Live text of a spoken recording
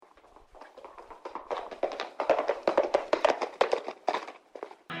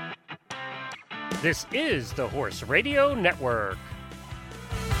This is the Horse Radio Network.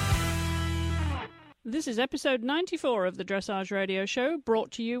 This is episode 94 of the Dressage Radio Show,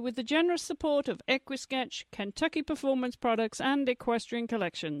 brought to you with the generous support of Equisketch, Kentucky Performance Products, and Equestrian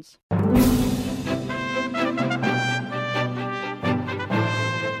Collections.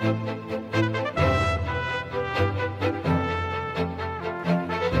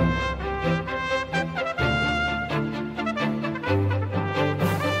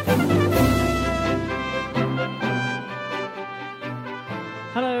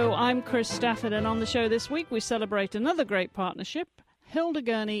 Hello, I'm Chris Stafford, and on the show this week we celebrate another great partnership, Hilda,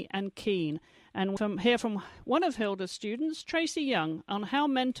 Gurney and Keene, and hear from one of Hilda's students, Tracy Young, on how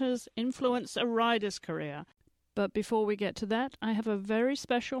mentors influence a rider's career. But before we get to that, I have a very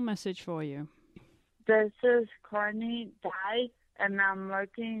special message for you. This is Gurney Dye, and I'm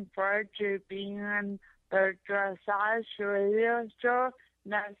looking forward to being on the Dressage Radio Show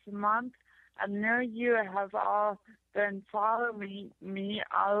next month. I know you have all been following me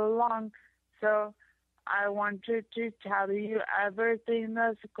all along, so I wanted to tell you everything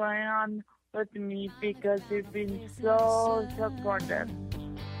that's going on with me because you've been so supportive.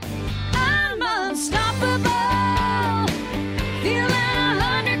 I'm unstoppable, feeling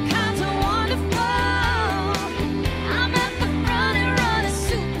 100 kinds of wonderful. I'm at the front and running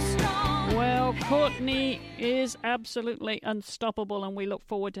super strong. Well, Courtney is absolutely unstoppable, and we look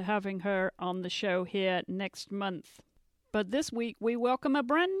forward to having her on the show here next month. But this week, we welcome a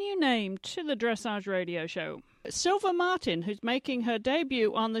brand new name to the Dressage Radio Show. Silva Martin, who's making her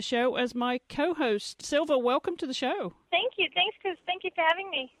debut on the show as my co-host. Silva, welcome to the show. Thank you. Thanks, Chris. Thank you for having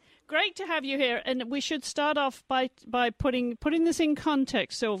me. Great to have you here. And we should start off by putting this in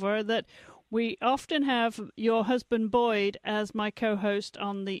context, Silva, that we often have your husband Boyd as my co-host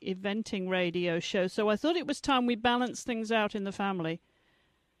on the eventing radio show. So I thought it was time we balanced things out in the family.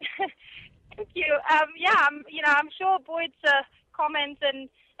 Thank you. I'm sure Boyd's comments and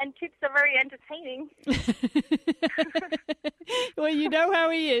tips are very entertaining. Well, you know how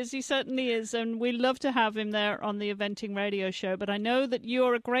he is. He certainly is. And we love to have him there on the eventing radio show. But I know that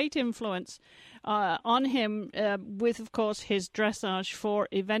you're a great influence on him with, of course, his dressage for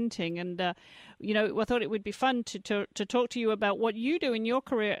eventing. And, I thought it would be fun to talk to you about what you do in your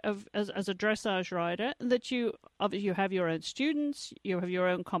career as a dressage rider, and that you have your own students, you have your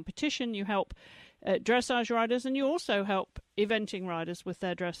own competition, you help dressage riders, and you also help eventing riders with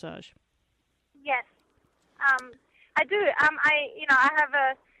their dressage. Yes, I do. I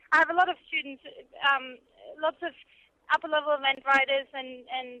have a lot of students, lots of upper level event riders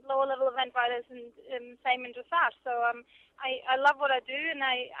and lower level event riders, and same in dressage. So I love what I do, and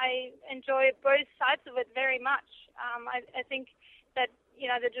I enjoy both sides of it very much. I think that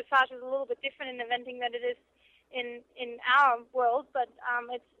the dressage is a little bit different in eventing than it is in our world, but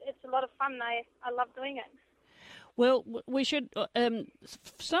it's a lot of fun. I love doing it. Well, we should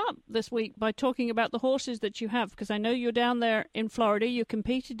start this week by talking about the horses that you have, because I know you're down there in Florida. You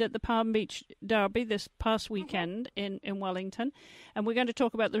competed at the Palm Beach Derby this past weekend in Wellington, and we're going to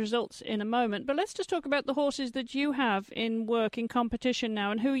talk about the results in a moment. But let's just talk about the horses that you have in work, in competition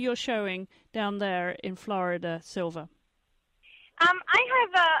now, and who you're showing down there in Florida, Silva.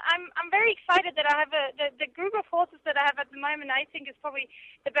 I'm very excited that I have the group of horses that I have at the moment. I think is probably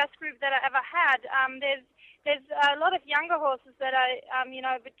the best group that I ever had. There's a lot of younger horses that are,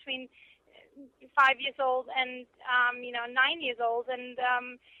 between 5 years old and, 9 years old. And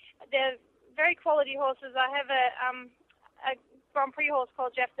they're very quality horses. I have a Grand Prix horse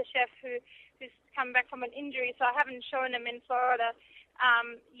called Jeff the Chef who's come back from an injury, so I haven't shown him in Florida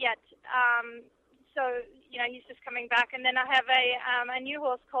yet. So, he's just coming back. And then I have a new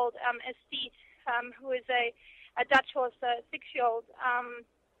horse called Estate, who is a Dutch horse, a 6-year-old.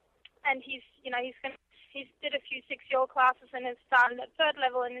 And he's did a few 6-year-old classes and has started at third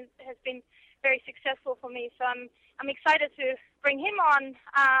level and has been very successful for me. So I'm excited to bring him on.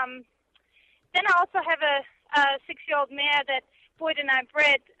 Then I also have a 6-year-old mare that Boyd and I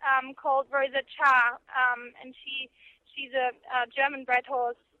bred called Rosa Cha, and she's a German bred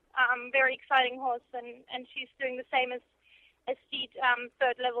horse, very exciting horse, and she's doing the same as Steve,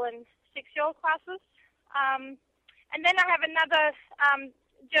 third level and 6-year-old classes. And then I have another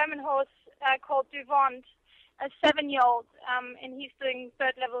German horse called Duvant, a 7-year-old, and he's doing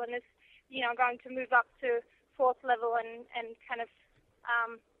third level and is, going to move up to fourth level and kind of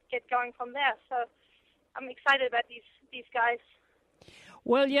get going from there. So I'm excited about these guys.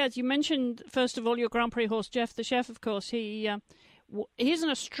 Well, yes, you mentioned, first of all, your Grand Prix horse, Jeff the Chef, of course. He he's an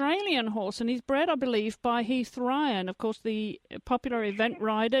Australian horse, and he's bred, I believe, by Heath Ryan, of course, the popular event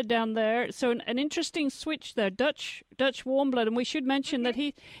rider down there. So an interesting switch there, Dutch warm blood. And we should mention that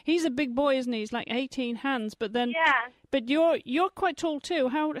he's a big boy, isn't he? He's like 18 hands. But then, but you're quite tall too.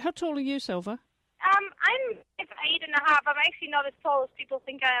 How tall are you, Silver? I'm 8.5. I'm actually not as tall as people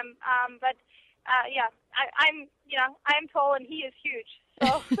think I am. But I'm tall and he is huge.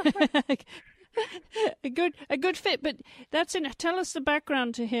 So. A good fit, but tell us the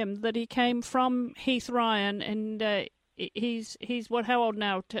background to him, that he came from Heath Ryan, and he's what? How old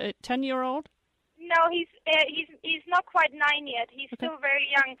now? 10-year-old? No, he's not quite 9 yet. He's still very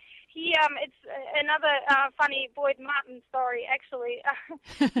young. It's another funny Boyd Martin story actually.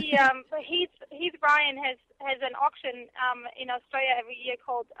 Heath Ryan has an auction in Australia every year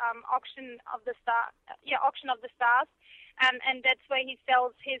called Auction of the Stars. And that's where he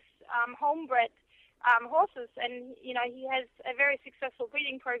sells his homebred horses, and he has a very successful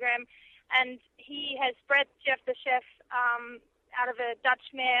breeding program, and he has bred Jeff the Chef out of a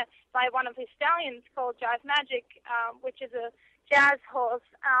Dutch mare by one of his stallions called Jive Magic, which is a jazz horse,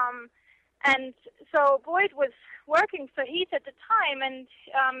 and so Boyd was working for Heath at the time, and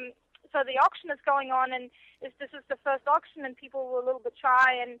so the auction is going on, and this is the first auction, and people were a little bit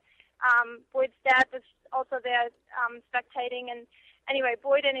shy, and Boyd's dad was also there spectating, and anyway,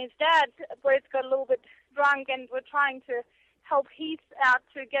 Boyd's got a little bit drunk and were trying to help Heath out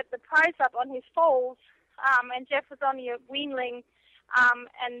to get the price up on his foals, and Jeff was only a weanling,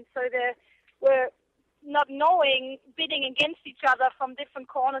 and so they were not knowing, bidding against each other from different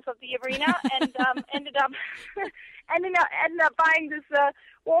corners of the arena, and ended up buying this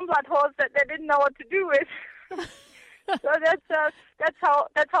warm blood horse that they didn't know what to do with. So that's how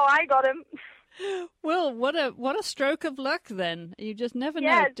I got him. Well, what a stroke of luck then. You just never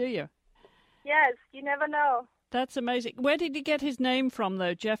know, do you? Yes, you never know. That's amazing. Where did he get his name from,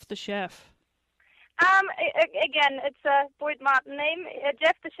 though, Jeff the Chef? Again, it's a Boyd Martin name.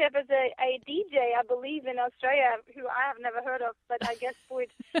 Jeff the Chef is a DJ, I believe, in Australia, who I have never heard of, but I guess Boyd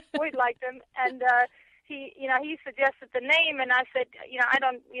liked him, and he suggested the name, and I said, I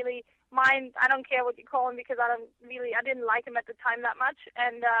don't really mind. I don't care what you call him, because I didn't like him at the time that much,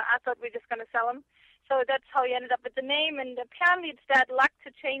 and I thought we were just going to sell him. So that's how he ended up with the name, and apparently it's that luck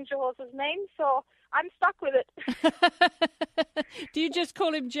to change a horse's name, so I'm stuck with it. Do you just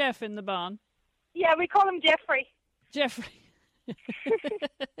call him Jeff in the barn? Yeah, we call him Jeffrey. Jeffrey.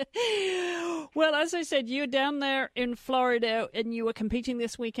 Well, as I said, you're down there in Florida, and you were competing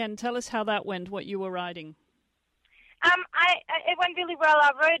this weekend. Tell us how that went, what you were riding. It went really well.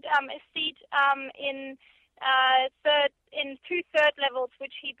 I rode a seat in two third levels,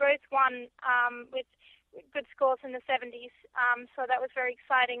 which he both won with good scores in the 70s. So that was very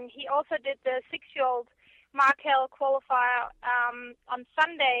exciting. He also did the 6-year-old Markel qualifier on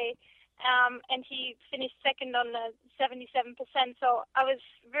Sunday, and he finished second on the 77%. So I was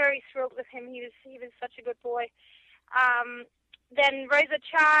very thrilled with him. He was such a good boy. Then Rosa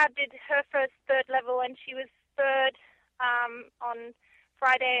Cha did her first third level, and she was third on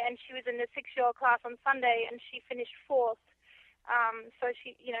Friday, and she was in the 6-year-old class on Sunday, and she finished fourth. So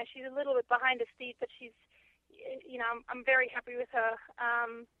she's a little bit behind the steed, but she's, I'm very happy with her.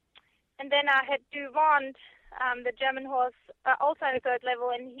 And then I had Duvant, the German horse, also in the third level,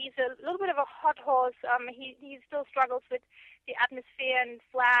 and he's a little bit of a hot horse. He still struggles with the atmosphere and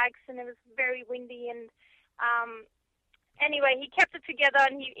flags, and it was very windy, and anyway, he kept it together,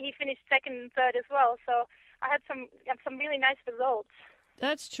 and he finished second and third as well. So I had some really nice results.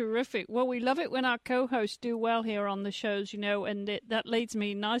 That's terrific. Well, we love it when our co-hosts do well here on the shows, and that leads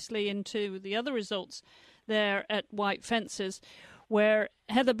me nicely into the other results there at White Fences, where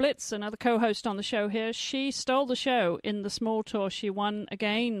Heather Blitz, another co-host on the show here, she stole the show in the small tour. She won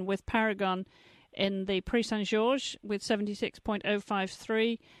again with Paragon in the Prix Saint-Georges with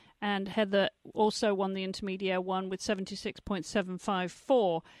 76.053, and Heather also won the Intermediate one with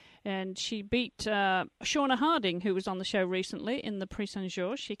 76.754. And she beat Shauna Harding, who was on the show recently, in the Prix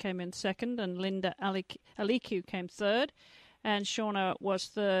Saint-Georges. She came in second, and Linda Aliku came third. And Shauna was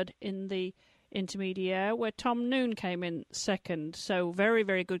third in the Intermediate, where Tom Noon came in second. So very,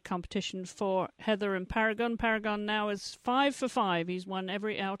 very good competition for Heather and Paragon. Paragon now is 5 for 5. He's won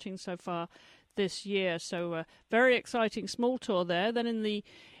every outing so far this year. So very exciting small tour there. Then in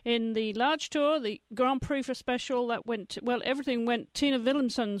the large tour, the Grand Prix for Special, that went, everything went Tina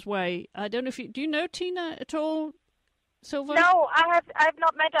Willemsen's way. I don't know if do you know Tina at all, Silver? No, I've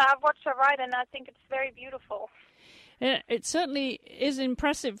not met her. I've watched her ride, and I think it's very beautiful. It certainly is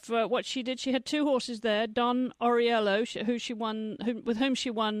impressive what she did. She had two horses there, Don Oriello, with whom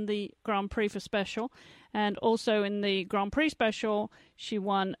she won the Grand Prix for Special, and also in the Grand Prix Special, she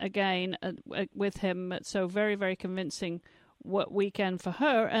won again with him. So very, very convincing weekend for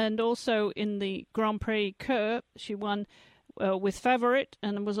her. And also in the Grand Prix Cœur, she won with Favorite,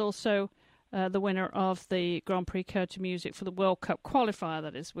 and was also the winner of the Grand Prix Cœur to Music for the World Cup qualifier,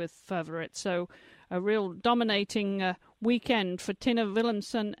 that is, with Favorite. So a real dominating weekend for Tina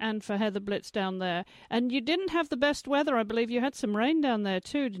Willemsen and for Heather Blitz down there. And you didn't have the best weather, I believe. You had some rain down there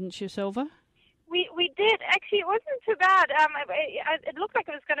too, didn't you, Silver? We did. Actually, it wasn't too bad. It looked like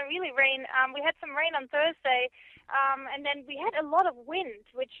it was going to really rain. We had some rain on Thursday, and then we had a lot of wind,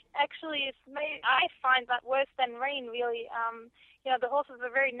 which actually I find that worse than rain, really. The horses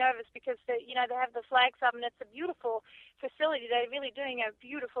were very nervous because they have the flags up, and it's a beautiful facility. They're really doing a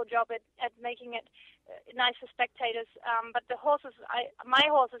beautiful job at making it nice for spectators. But the horses, my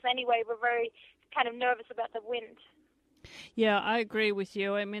horses anyway, were very kind of nervous about the wind. Yeah, I agree with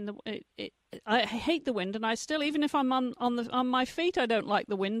you. I mean, I hate the wind, and I still, even if I'm on my feet, I don't like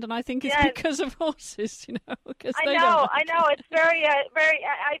the wind, and I think it's because of horses, because I know. It's very.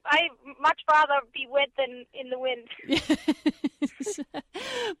 I much rather be wet than in the wind. Yes.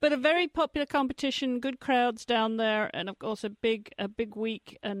 But a very popular competition, good crowds down there, and of course a big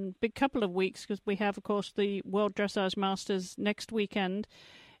week and big couple of weeks, because we have, of course, the World Dressage Masters next weekend.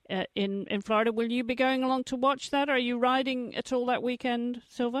 In Florida. Will you be going along to watch that? Are you riding at all that weekend,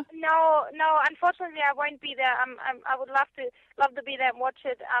 Silver? No. Unfortunately, I won't be there. I would love to be there and watch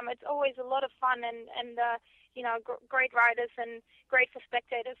it. It's always a lot of fun and great riders and great for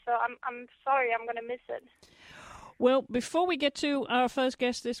spectators. So I'm sorry, I'm going to miss it. Well, before we get to our first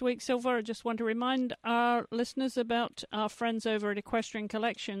guest this week, Silver, I just want to remind our listeners about our friends over at Equestrian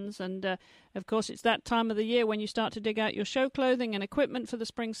Collections. And, of course, it's that time of the year when you start to dig out your show clothing and equipment for the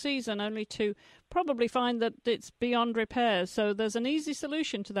spring season, only to probably find that it's beyond repair. So there's an easy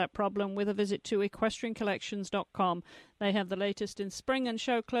solution to that problem with a visit to equestriancollections.com. They have the latest in spring and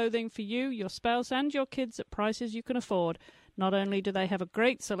show clothing for you, your spouse, and your kids at prices you can afford. Not only do they have a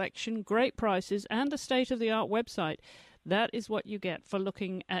great selection, great prices, and a state-of-the-art website, that is what you get for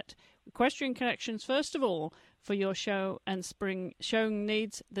looking at Equestrian Collections, first of all, for your show and spring showing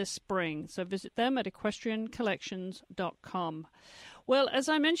needs this spring. So visit them at equestriancollections.com. Well, as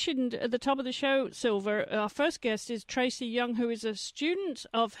I mentioned at the top of the show, Silver, our first guest is Tracy Young, who is a student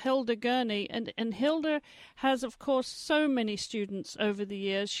of Hilda Gurney. And Hilda has, of course, so many students over the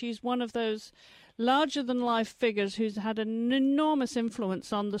years. She's one of those larger-than-life figures who's had an enormous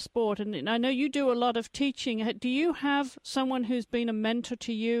influence on the sport. And I know you do a lot of teaching. Do you have someone who's been a mentor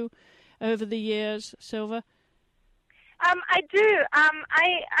to you over the years, Silver? I do. As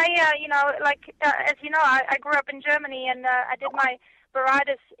you know, I grew up in Germany, and I did my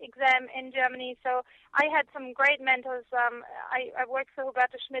Beritis exam in Germany. So I had some great mentors. I worked for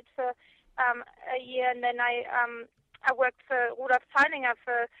Hubertus Schmidt for a year, and then I worked for Rudolf Zeilinger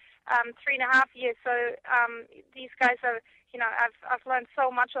for 3.5 years. So these guys are, I've learned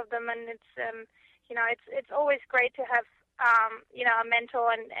so much of them, and it's always great to have a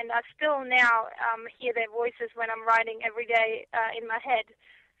mentor, and I still now hear their voices when I'm riding every day in my head.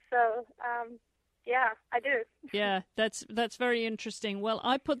 So yeah, I do. Yeah, that's very interesting. Well,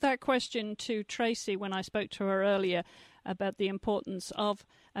 I put that question to Tracy when I spoke to her earlier about the importance of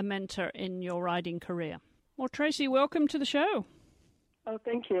a mentor in your riding career. Well, Tracy, welcome to the show. Oh,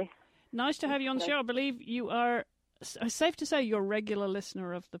 thank you. Nice to have you on the show. I believe you are, safe to say, you're a regular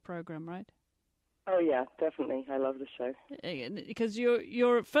listener of the program, right? Oh, yeah, definitely. I love the show. Because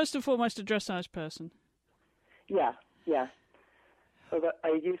you're first and foremost a dressage person. Yeah. So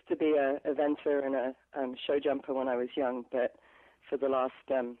I used to be an eventer and a show jumper when I was young, but for the last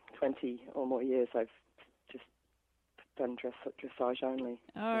 20 or more years, I've just done dressage only.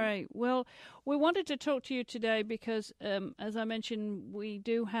 All right. Well, we wanted to talk to you today because, as I mentioned, we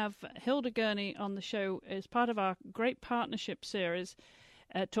do have Hilda Gurney on the show as part of our great partnership series,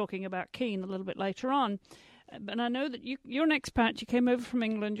 talking about Keen a little bit later on. And I know that you're an expat. You came over from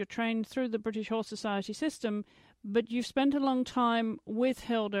England. You're trained through the British Horse Society system, but you've spent a long time with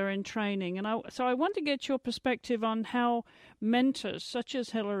Hilda in training. And so I want to get your perspective on how mentors such as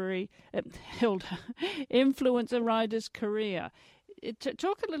Hilda influence a rider's career.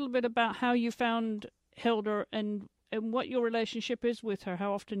 Talk a little bit about how you found Hilda and what your relationship is with her,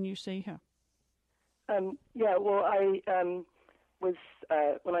 how often you see her. I was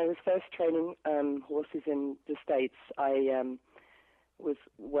when I was first training horses in the States, I was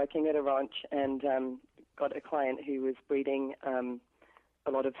working at a ranch and got a client who was breeding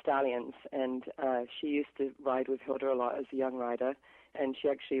a lot of stallions, and she used to ride with Hilda a lot as a young rider, and she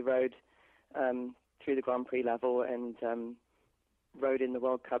actually rode through the Grand Prix level and rode in the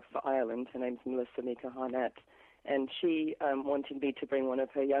World Cup for Ireland. Her name's Melissa Mika Harnett, and she wanted me to bring one of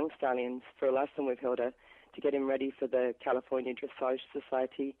her young stallions for a lesson with Hilda to get him ready for the California Dressage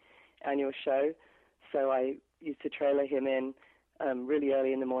Society annual show. So I used to trailer him in really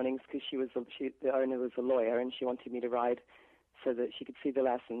early in the mornings because the owner was a lawyer, and she wanted me to ride so that she could see the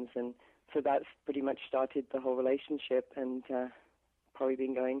lessons. And so that's pretty much started the whole relationship, and probably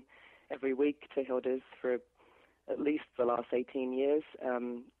been going every week to Hilda's for at least the last 18 years.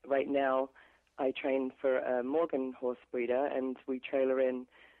 Right now, I train for a Morgan horse breeder, and we trailer in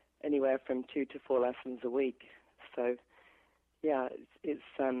anywhere from 2 to 4 lessons a week. So, yeah, it's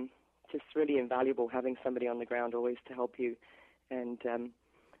just really invaluable having somebody on the ground always to help you. And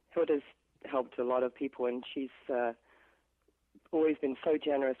Hilda's helped a lot of people, and she's always been so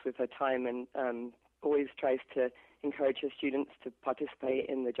generous with her time, and always tries to encourage her students to participate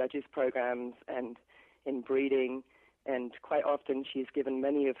in the judges programs and in breeding. And quite often she's given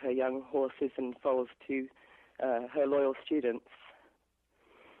many of her young horses and foals to her loyal students.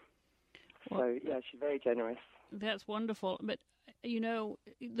 So, yeah, she's very generous. That's wonderful. But, you know,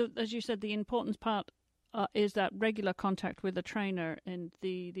 as you said, the important part is that regular contact with the trainer and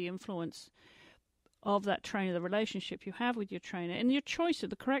the influence of that trainer, the relationship you have with your trainer, and your choice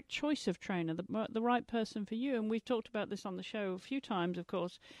of the correct choice of trainer, the right person for you. And we've talked about this on the show a few times, of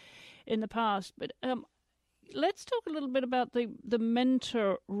course, in the past. But let's talk a little bit about the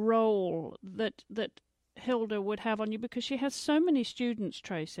mentor role that Hilda would have on you, because she has so many students,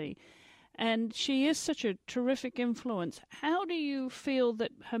 Tracy, and she is such a terrific influence. How do you feel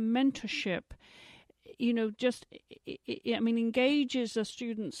that her mentorship, you know, just, I mean, engages the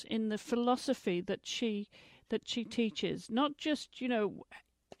students in the philosophy that she teaches, not just, you know,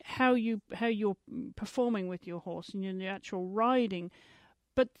 how you're performing with your horse and in the actual riding,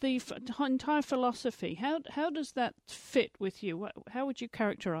 but the entire philosophy. How does that fit with you? How would you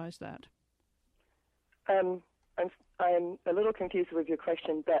characterize that? I'm a little confused with your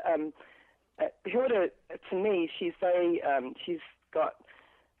question, but Hilda, to me, she's very she's got,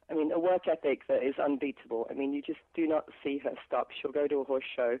 I mean, a work ethic that is unbeatable. I mean, you just do not see her stop. She'll go to a horse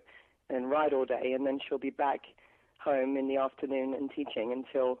show and ride all day, and then she'll be back home in the afternoon and teaching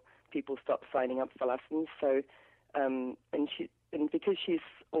until people stop signing up for lessons. So, and because she's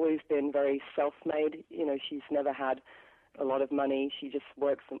always been very self-made, you know, she's never had a lot of money. She just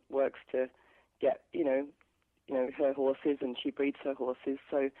works to get, you know, her horses, and she breeds her horses.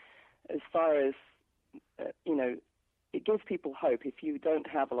 So, as far as you know, it gives people hope if you don't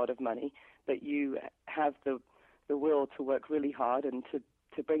have a lot of money, that you have the will to work really hard and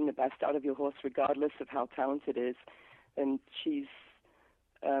to bring the best out of your horse regardless of how talented it is. And she's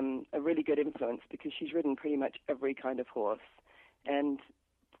a really good influence because she's ridden pretty much every kind of horse and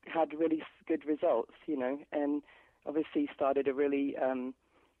had really good results, you know, and obviously started a really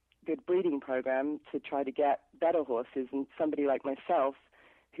good breeding program to try to get better horses. And somebody like myself,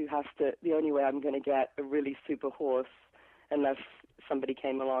 who has to, the only way I'm going to get a really super horse, unless somebody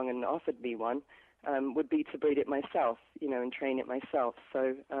came along and offered me one, would be to breed it myself, you know, and train it myself.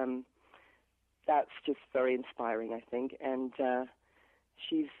 So that's just very inspiring, I think. And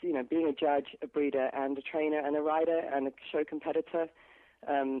she's, you know, being a judge, a breeder, and a trainer, and a rider, and a show competitor,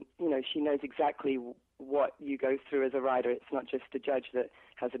 you know, she knows exactly what you go through as a rider. It's not just a judge that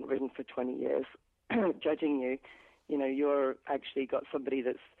hasn't ridden for 20 years judging you. You know, you're actually got somebody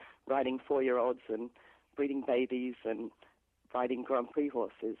that's riding 4-year-olds and breeding babies and riding Grand Prix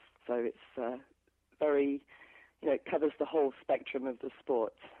horses. So it's very, you know, it covers the whole spectrum of the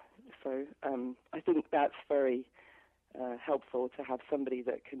sport. So I think that's very helpful to have somebody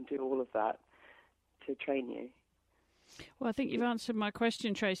that can do all of that to train you. Well, I think you've answered my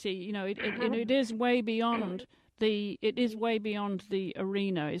question, Tracy. You know, it is way beyond the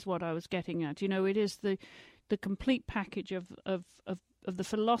arena, is what I was getting at. You know, it is the complete package of the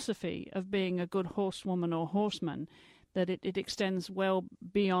philosophy of being a good horsewoman or horseman, that it extends well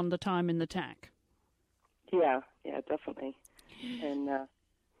beyond the time in the tack. Yeah, definitely. And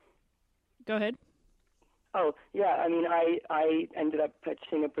go ahead. Oh, yeah, I mean, I ended up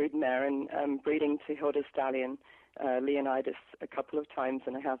purchasing a brood mare and breeding to Hilda stallion Leonidas a couple of times,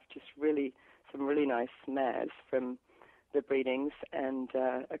 and I have just some really nice mares from the breedings, and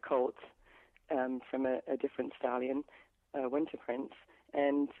a colt from a different stallion, Winter Prince.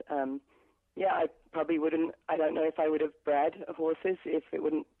 And yeah, I probably wouldn't, I don't know if I would have bred horses if it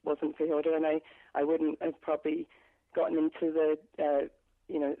wasn't for Hilda, and I wouldn't have probably gotten into the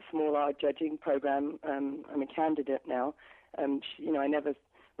you know, small art judging program. I'm a candidate now, I never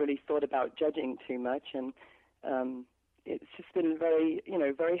really thought about judging too much, and it's just been very,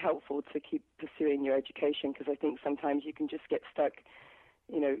 very helpful to keep pursuing your education, because I think sometimes you can just get stuck,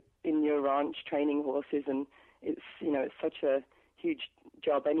 in your ranch training horses, and it's such a huge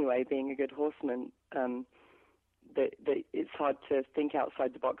job anyway, being a good horseman, that it's hard to think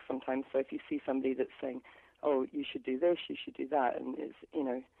outside the box sometimes. So if you see somebody that's saying, oh, you should do this, you should do that, and it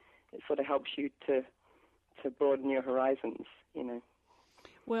sort of helps you to broaden your horizons,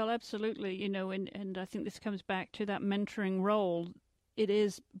 Well, absolutely, and I think this comes back to that mentoring role. It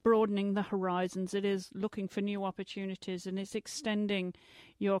is broadening the horizons. It is looking for new opportunities, and it's extending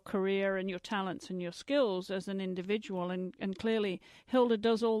your career and your talents and your skills as an individual. And clearly, Hilda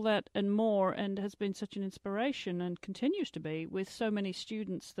does all that and more, and has been such an inspiration and continues to be with so many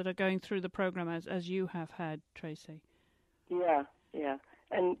students that are going through the program as you have had, Tracy. Yeah.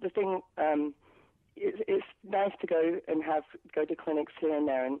 And the thing, it's nice to go to clinics here and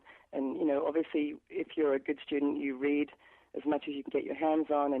there, and obviously, if you're a good student, you read as much as you can get your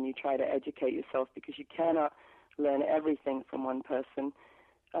hands on, and you try to educate yourself, because you cannot learn everything from one person.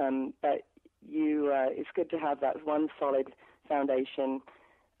 But it's good to have that one solid foundation,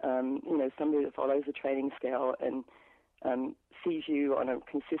 somebody that follows a training scale and sees you on a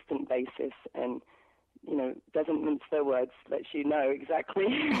consistent basis, and doesn't mince their words, lets you know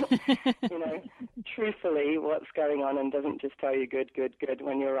exactly, truthfully what's going on, and doesn't just tell you good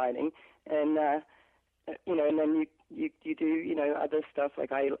when you're riding. And and then you do, other stuff,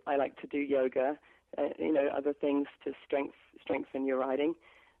 like I like to do yoga, other things to strengthen your riding.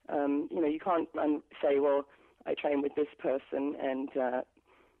 You can't say, well, I train with this person, and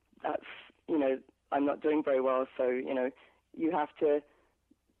that's, I'm not doing very well, so, you have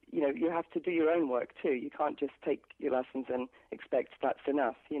to do your own work too. You can't just take your lessons and expect that's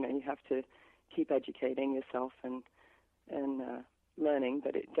enough. You have to keep educating yourself and learning,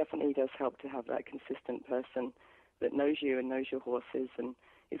 but it definitely does help to have that consistent person that knows you and knows your horses and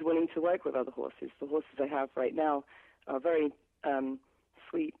is willing to work with other horses. The horses I have right now are very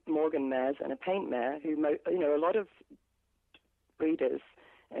sweet Morgan mares and a paint mare who, a lot of breeders,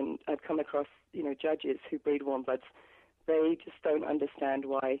 and I've come across, judges who breed warm bloods, they just don't understand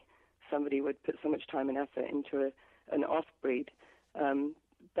why somebody would put so much time and effort into an off-breed.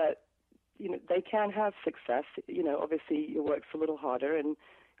 But they can have success. Obviously your work's a little harder, and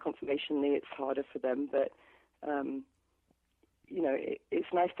conformationally it's harder for them, but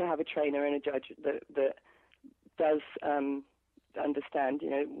it's nice to have a trainer and a judge that does understand,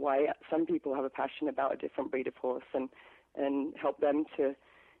 why some people have a passion about a different breed of horse, and help them to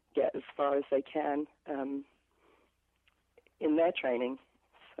get as far as they can in their training.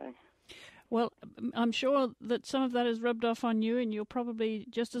 So. Well, I'm sure that some of that has rubbed off on you, and you're probably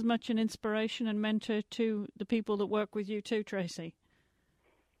just as much an inspiration and mentor to the people that work with you too, Tracy.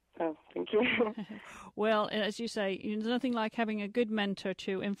 Oh, thank you. Well, as you say, there's nothing like having a good mentor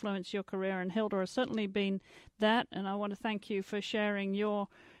to influence your career, and Hilda has certainly been that, and I want to thank you for sharing your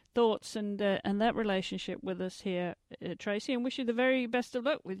thoughts and that relationship with us here, Tracy, and wish you the very best of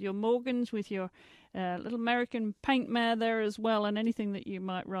luck with your Morgans, with your little American paint mare there as well, and anything that you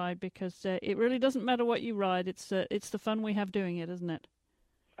might ride, because it really doesn't matter what you ride. It's the fun we have doing it, isn't it?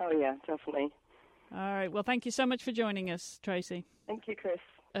 Oh, yeah, definitely. All right. Well, thank you so much for joining us, Tracy. Thank you, Chris.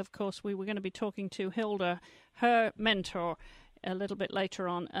 Of course, we were going to be talking to Hilda, her mentor, a little bit later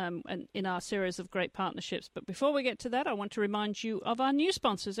on in our series of great partnerships. But before we get to that, I want to remind you of our new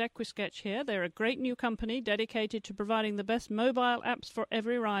sponsors, Equisketch here. They're a great new company dedicated to providing the best mobile apps for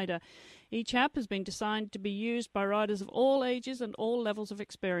every rider. Each app has been designed to be used by riders of all ages and all levels of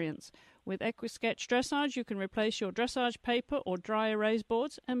experience. With Equisketch Dressage, you can replace your dressage paper or dry erase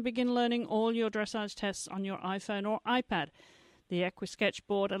boards and begin learning all your dressage tests on your iPhone or iPad. The Equisketch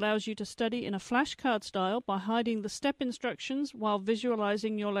board allows you to study in a flashcard style by hiding the step instructions while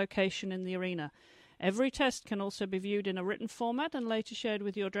visualizing your location in the arena. Every test can also be viewed in a written format and later shared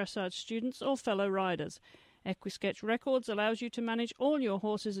with your dressage students or fellow riders. Equisketch Records allows you to manage all your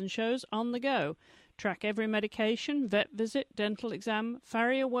horses and shows on the go. Track every medication, vet visit, dental exam,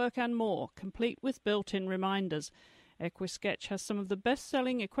 farrier work and more, complete with built-in reminders. Equisketch has some of the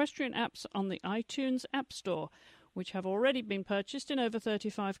best-selling equestrian apps on the iTunes App Store, which have already been purchased in over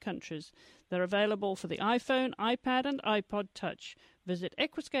 35 countries. They're available for the iPhone, iPad and iPod Touch. Visit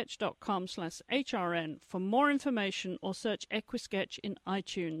equisketch.com/HRN for more information or search Equisketch in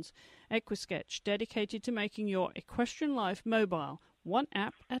iTunes. Equisketch, dedicated to making your equestrian life mobile, one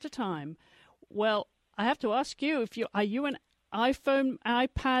app at a time. Well, I have to ask you, are you an iPhone,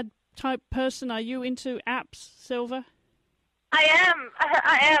 iPad type person? Are you into apps, Silver? I am.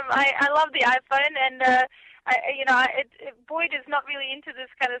 I love the iPhone, and Boyd is not really into this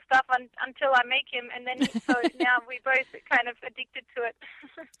kind of stuff until I make him, and then so now we both kind of addicted to it.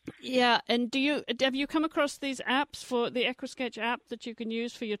 Yeah, and have you come across these apps for the EquiSketch app that you can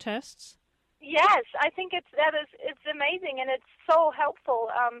use for your tests? Yes, I think it's amazing, and it's so helpful.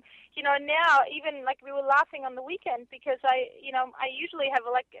 Now even like we were laughing on the weekend because I usually have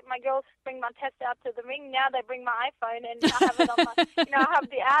my girls bring my test out to the ring. Now they bring my iPhone, and I have it on my, I have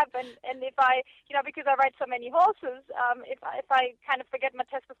the app, and if I, because I ride so many horses, if I kind of forget my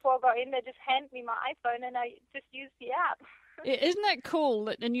test before I go in, they just hand me my iPhone, and I just use the app. Isn't that cool?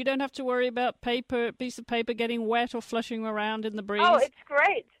 And you don't have to worry about piece of paper getting wet or flushing around in the breeze. Oh, it's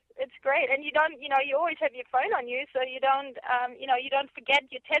great. It's great, and you don't, you always have your phone on you, so you don't, you don't forget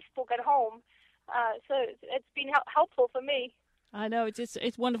your test book at home. So it's been helpful for me. I know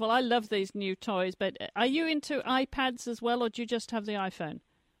it's wonderful. I love these new toys. But are you into iPads as well, or do you just have the iPhone?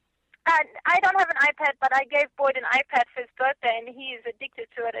 I don't have an iPad, but I gave Boyd an iPad for his birthday, and he is addicted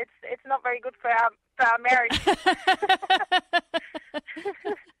to it. It's not very good for our marriage.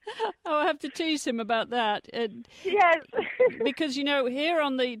 I'll have to tease him about that. Yes. Because, here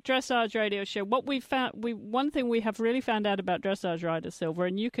on the Dressage Radio Show, what we found, one thing we have really found out about dressage riders, Silver,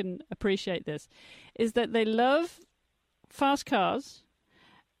 and you can appreciate this, is that they love fast cars,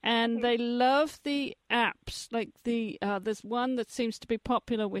 and they love the apps. Like there's one that seems to be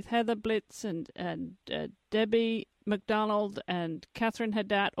popular with Heather Blitz and Debbie McDonald and Catherine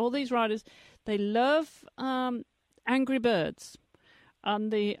Haddad. All these riders, they love Angry Birds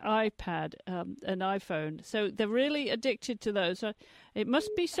on the iPad and iPhone. So they're really addicted to those. So it must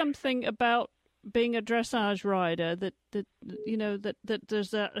be something about being a dressage rider that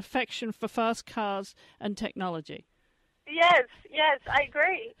there's that affection for fast cars and technology. Yes, I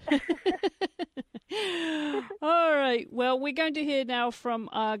agree. All right. Well, we're going to hear now from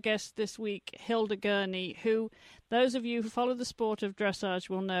our guest this week, Hilda Gurney, who those of you who follow the sport of dressage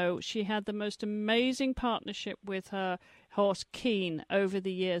will know she had the most amazing partnership with her horse Keen over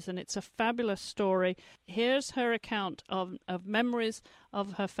the years, and it's a fabulous story. Here's her account of memories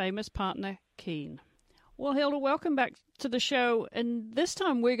of her famous partner, Keen. Well, Hilda, welcome back to the show. And this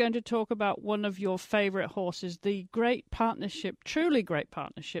time we're going to talk about one of your favorite horses, the great partnership, truly great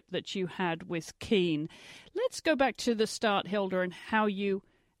partnership that you had with Keen. Let's go back to the start, Hilda, and how you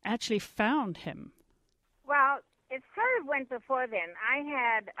actually found him. Well, it sort of went before then. I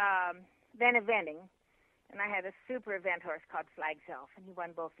had been eventing, and I had a super event horse called Flagself, and he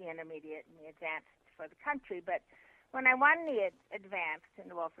won both the intermediate and the advanced for the country. But when I won the advanced in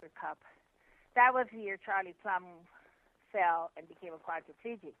the Wolford Cup, that was the year Charlie Plum fell and became a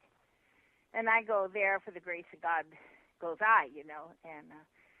quadriplegic. And I go there for the grace of God goes I, and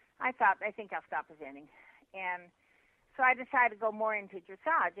I think I'll stop eventing. And so I decided to go more into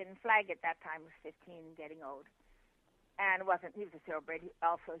dressage, and Flag at that time was 15, getting old. And he was a thoroughbred. He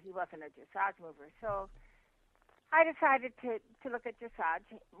wasn't a dressage mover. So I decided to look at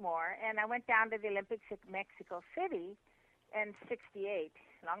dressage more, and I went down to the Olympics at Mexico City in '68,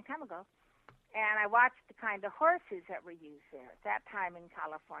 a long time ago. And I watched the kind of horses that were used there. At that time in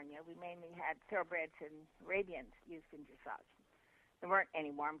California, we mainly had thoroughbreds and Arabians used in dressage. There weren't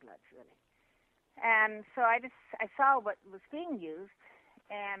any warm bloods, really. And so I saw what was being used,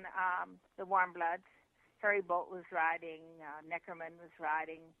 and the warm bloods. Harry Bolt was riding, Neckerman was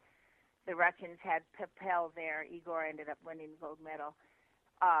riding. The Russians had Papel there. Igor ended up winning the gold medal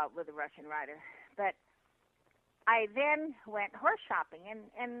with a Russian rider. But I then went horse shopping,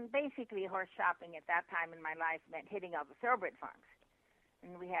 and basically horse shopping at that time in my life meant hitting all the thoroughbred farms.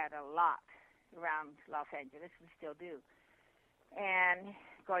 And we had a lot around Los Angeles, we still do. And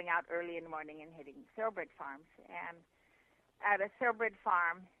going out early in the morning and hitting thoroughbred farms. And at a thoroughbred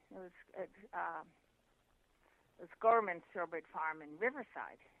farm, it was Gorman's thoroughbred farm in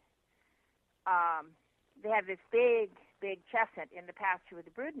Riverside. They had this big chestnut in the pasture with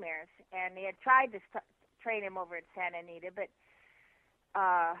the broodmares, and they had tried to train him over at Santa Anita, but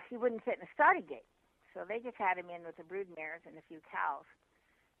he wouldn't fit in the starting gate. So they just had him in with the broodmares and a few cows.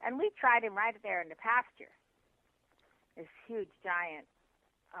 And we tried him right there in the pasture, this huge, giant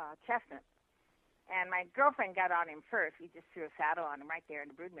chestnut. And my girlfriend got on him first. We just threw a saddle on him right there in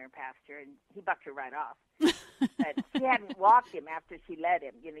the broodmare pasture, and he bucked her right off. But she hadn't walked him after she led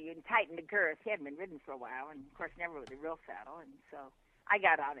him. You tighten the girth. He hadn't been ridden for a while, and, of course, never with a real saddle. And so I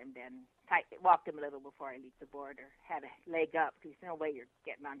got on him then, walked him a little before I leaped the board or had a leg up. There's no way you're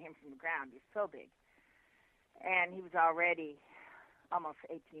getting on him from the ground. He's so big. And he was already almost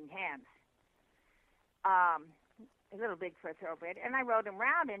 18 hands. A little big for a thoroughbred. And I rode him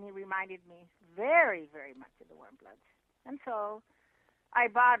around, and he reminded me very, very much of the warm bloods. And so I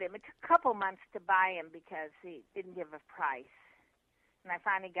bought him. It took a couple months to buy him because he didn't give a price. And I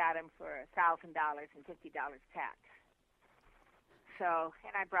finally got him for $1,000 and $50 tax. So,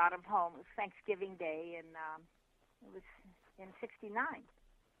 and I brought him home. It was Thanksgiving Day, and it was in '69.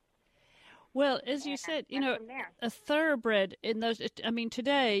 Well, as you said, a thoroughbred in those. I mean,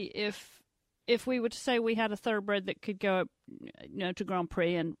 today, if we were to say we had a thoroughbred that could go up, to Grand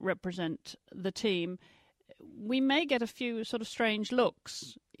Prix and represent the team, we may get a few sort of strange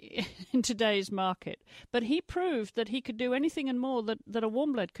looks in today's market. But he proved that he could do anything and more that a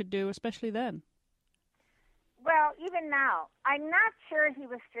warmblood could do, especially then. Well, even now, I'm not sure he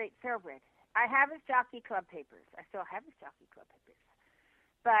was straight thoroughbred. I have his jockey club papers. I still have his jockey club papers.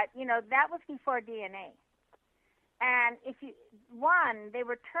 But, that was before DNA. And they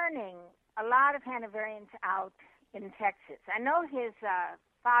were turning a lot of Hanoverians out in Texas. I know his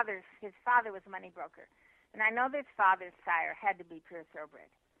father was a money broker. And I know this father's sire had to be pure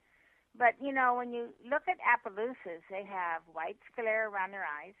thoroughbred. But, when you look at Appaloosas, they have white sclera around their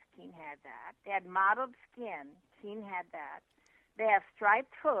eyes. Keen had that. They had mottled skin. Keen had that. They have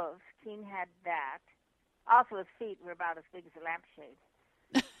striped hooves. Keen had that. Also, his feet were about as big as a lampshade.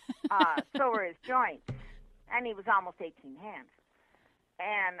 So were his joints. And he was almost 18 hands.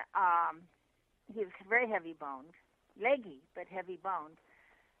 And he was very heavy-boned. Leggy, but heavy-boned.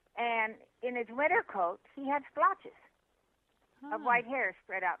 And in his winter coat, he had splotches of white hair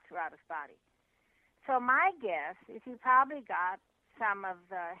spread out throughout his body. So my guess is he probably got some of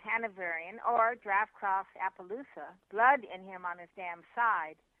the Hanoverian or draft cross Appaloosa blood in him on his damn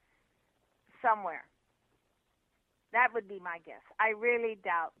side somewhere. That would be my guess. I really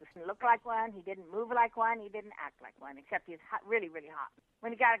doubt this. He looked like one. He didn't move like one. He didn't act like one, except he was really, really hot.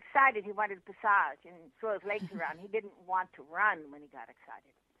 When he got excited, he wanted to passage and throw his legs around. He didn't want to run when he got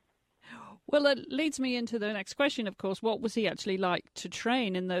excited. Well, it leads me into the next question, of course. What was he actually like to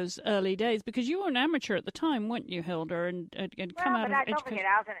train in those early days? Because you were an amateur at the time, weren't you, Hilda? And come out of education. Don't forget,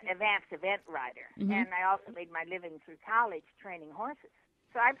 I was an advanced event rider, and I also made my living through college training horses.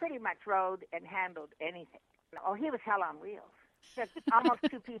 So I pretty much rode and handled anything. Oh, he was hell on wheels. Took almost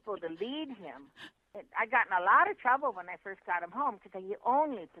two people to lead him. I got in a lot of trouble when I first got him home because he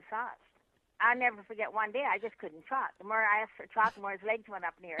only passaged. I'll never forget one day I just couldn't trot. The more I asked for trot, the more his legs went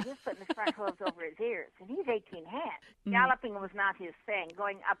up in the air. He was putting his front hooves over his ears, and he's 18 hands. Galloping was not his thing.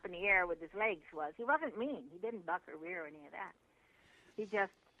 Going up in the air with his legs was. He wasn't mean. He didn't buck or rear or any of that. He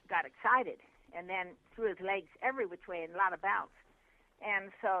just got excited and then threw his legs every which way in a lot of bounce.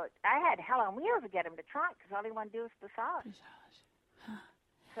 And so I had hell on wheels to get him to trot because all he wanted to do was passage.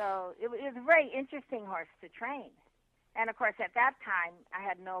 So it was a very interesting horse to train. And, of course, at that time, I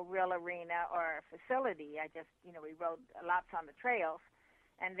had no real arena or facility. I just, we rode lots on the trails.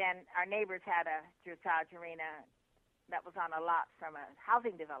 And then our neighbors had a dressage arena that was on a lot from a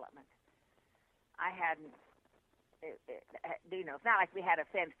housing development. I hadn't, it's not like we had a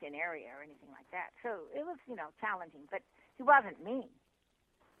fenced-in area or anything like that. So it was, challenging. But he wasn't mean.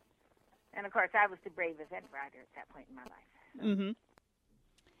 And, of course, I was the brave event rider at that point in my life. So.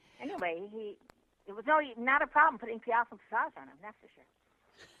 Anyway, it was not a problem putting piaffe and passage on him, that's for sure.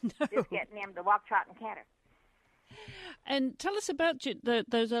 No. Just getting him to walk, trot, and canter. And tell us about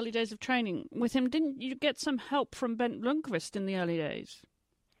those early days of training with him. Didn't you get some help from Bent Lundqvist in the early days?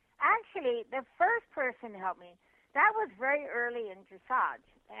 Actually, the first person to help me, that was very early in dressage.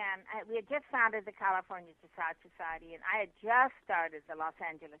 And we had just founded the California Dressage Society, and I had just started the Los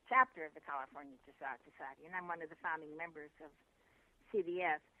Angeles chapter of the California Dressage Society, and I'm one of the founding members of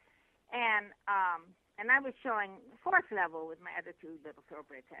CDS. And I was showing fourth level with my other two little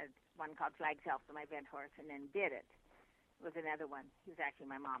thoroughbreds. I had one called Flag Self, my event horse, and then Did It was another one. He was actually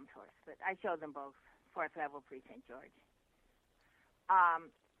my mom's horse. But I showed them both fourth level pre-St. George.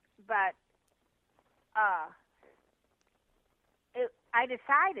 I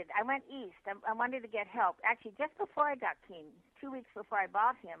decided, I went east. I wanted to get help. Actually, just before I got keen, 2 weeks before I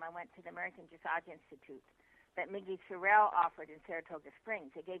bought him, I went to the American Dressage Institute that Miggy Sorrell offered in Saratoga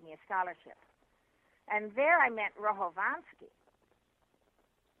Springs. They gave me a scholarship. And there I met Rojo Vansky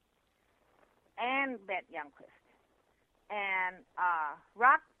and Bent Youngquist. And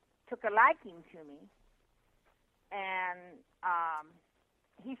Rock took a liking to me, and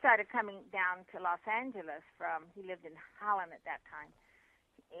he started coming down to Los Angeles he lived in Holland at that time,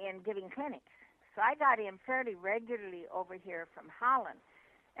 and giving clinics. So I got him fairly regularly over here from Holland.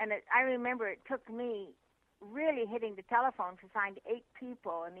 And I remember it took me really hitting the telephone to find 8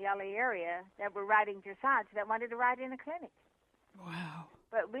 people in the LA area that were riding dressage that wanted to ride in a clinic. Wow.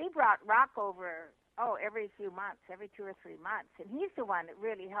 But we brought Rock over, every few months, every 2 or 3 months. And he's the one that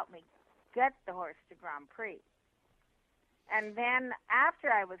really helped me get the horse to Grand Prix. And then after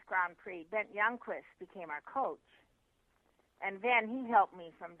I was Grand Prix, Bent Youngquist became our coach. And then he helped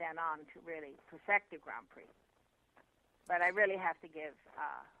me from then on to really perfect the Grand Prix. But I really have to give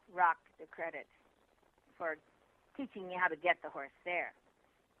Rock the credit for teaching me how to get the horse there.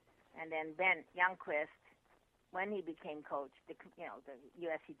 And then Bent Youngquist, when he became coach, the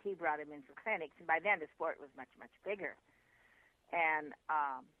USCT brought him in for clinics. And by then the sport was much, much bigger. And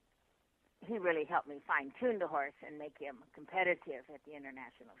he really helped me fine-tune the horse and make him competitive at the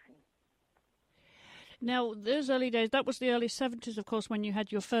international scene. Now, those early days, that was the early 70s, of course, when you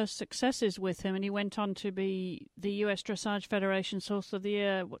had your first successes with him, and he went on to be the U.S. Dressage Federation's Horse of the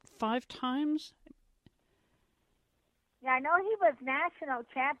Year, 5 times? Yeah, I know he was national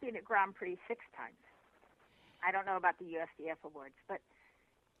champion at Grand Prix 6 times. I don't know about the USDF awards, but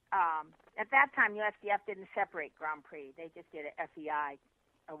at that time, USDF didn't separate Grand Prix. They just did a FEI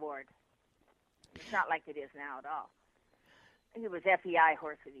award. It's not like it is now at all. He was FEI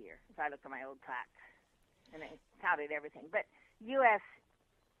Horse of the Year, if I look at my old plaques, and it counted everything. But USEF,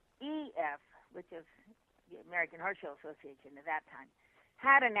 which is the American Horse Show Association at that time,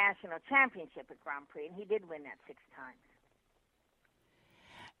 had a national championship at Grand Prix, and he did win that 6 times.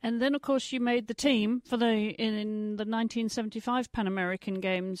 And then, of course, you made the team for in the 1975 Pan American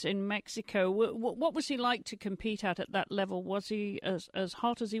Games in Mexico. What was he like to compete at that level? Was he as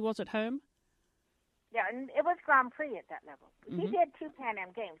hot as he was at home? Yeah, and it was Grand Prix at that level. Mm-hmm. He did 2 Pan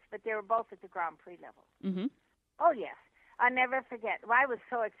Am Games, but they were both at the Grand Prix level. Mm-hmm. Oh, yes. I'll never forget. Well, I was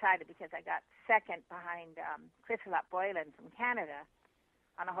so excited because I got second behind Chrysalot Boylan from Canada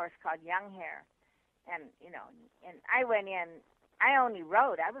on a horse called Young Hair. And, and I went in. I only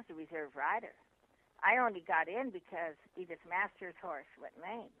rode. I was the reserve rider. I only got in because Edith Masters' horse went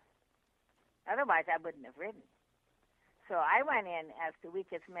lame. Otherwise, I wouldn't have ridden. So I went in as the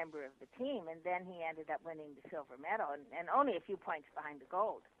weakest member of the team, and then he ended up winning the silver medal, and only a few points behind the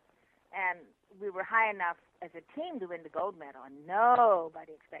gold. And we were high enough as a team to win the gold medal, and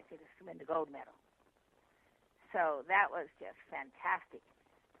nobody expected us to win the gold medal. So that was just fantastic.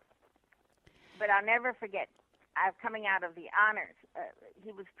 But I'll never forget, coming out of the honors,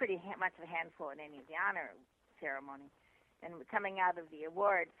 he was pretty much of a handful in any of the honor ceremony. And coming out of the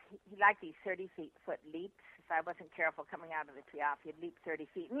awards, he liked these 30-foot leaps. If I wasn't careful coming out of the tee-off, he'd leap 30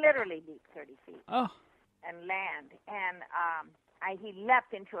 feet, literally leap 30 feet, and land. And he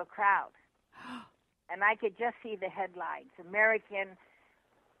leapt into a crowd. And I could just see the headlines. American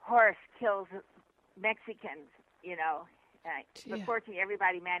horse kills Mexicans, But fortunately,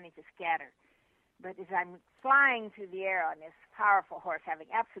 everybody managed to scatter. But as I'm flying through the air on this powerful horse, having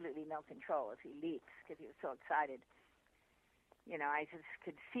absolutely no control as he leaps because he was so excited, I just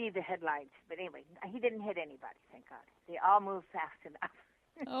could see the headlights. But anyway, he didn't hit anybody, thank God. They all moved fast enough.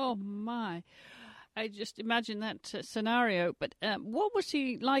 Oh, my. I just imagine that scenario. But what was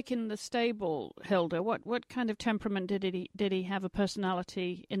he like in the stable, Hilda? What kind of temperament did he have, a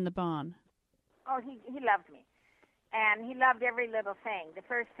personality in the barn? Oh, he loved me. And he loved every little thing. The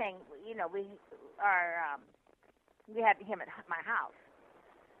first thing, we had him at my house.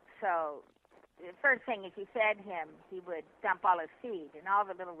 So the first thing is you fed him, he would dump all his feed, and all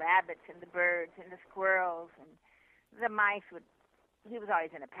the little rabbits and the birds and the squirrels and the mice he was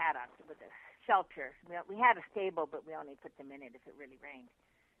always in a paddock with a shelter. We had a stable, but we only put them in it if it really rained.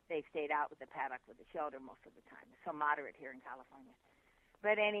 They stayed out with the paddock with the shelter most of the time. It's so moderate here in California.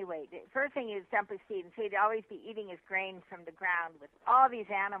 But anyway, the first thing is dump his feed, and so he'd always be eating his grain from the ground with all these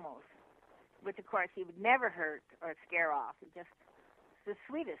animals, which, of course, he would never hurt or scare off. He just the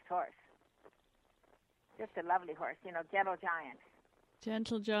sweetest horse. Just a lovely horse, gentle giant.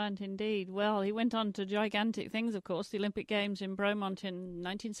 Gentle giant indeed. Well, he went on to gigantic things, of course, the Olympic Games in Bromont in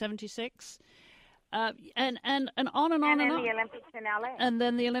 1976. And on and on and on. And then the Olympics in L.A. And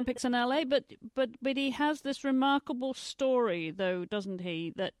then the Olympics in L.A. But he has this remarkable story, though, doesn't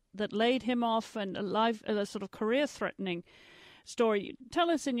he, that laid him off and a sort of career-threatening story.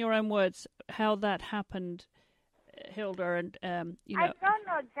 Tell us in your own words how that happened, Hilda. And I don't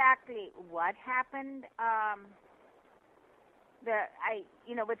know exactly what happened.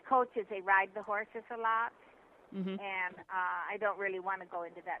 With coaches, they ride the horses a lot, and I don't really want to go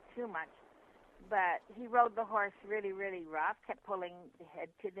into that too much. But he rode the horse really, really rough, kept pulling the head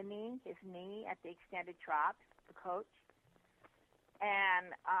to the knee, his knee at the extended trot, the coach.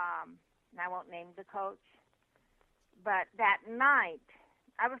 And I won't name the coach. But that night,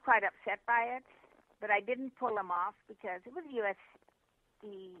 I was quite upset by it, but I didn't pull him off because it was a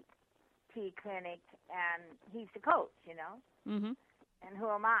USDT clinic, and he's the coach, Mm-hmm. And who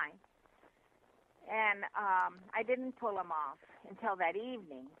am I? And I didn't pull him off until that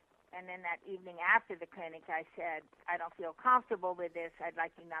evening. And then that evening after the clinic, I said, I don't feel comfortable with this. I'd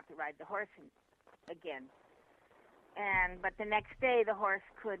like you not to ride the horse again. But the next day, the horse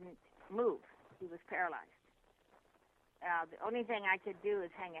couldn't move. He was paralyzed. The only thing I could do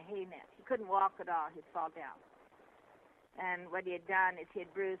is hang a hay net. He couldn't walk at all. He'd fall down. And what he had done is he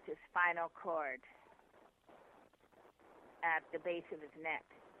had bruised his spinal cord at the base of his neck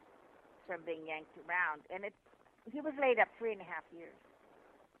from being yanked around. And he was laid up 3.5 years.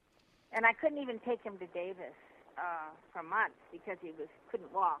 And I couldn't even take him to Davis for months because he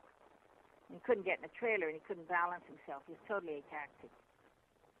couldn't walk. He couldn't get in a trailer, and he couldn't balance himself. He was totally ataxic.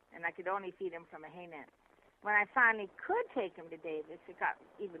 And I could only feed him from a hay net. When I finally could take him to Davis, it got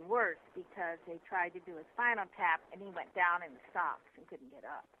even worse because they tried to do a spinal tap, and he went down in the stocks and couldn't get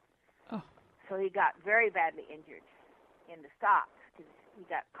up. Oh. So he got very badly injured in the stocks because he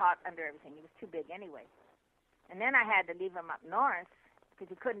got caught under everything. He was too big anyway. And then I had to leave him up north because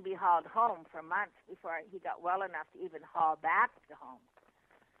he couldn't be hauled home for months before he got well enough to even haul back to home.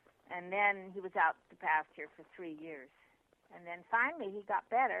 And then he was out to pasture for 3 years. And then finally he got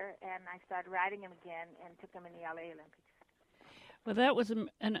better, and I started riding him again and took him in the LA Olympics. Well, that was an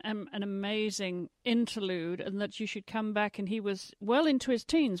amazing interlude, and that you should come back. And he was well into his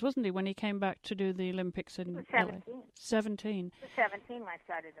teens, wasn't he, when he came back to do the Olympics in LA? 17. He was 17 when I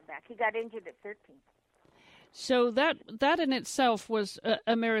started him back. He got injured at 13. So that in itself was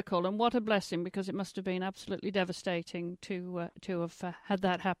a miracle, and what a blessing, because it must have been absolutely devastating to have had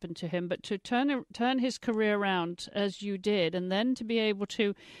that happen to him. But to turn his career around as you did, and then to be able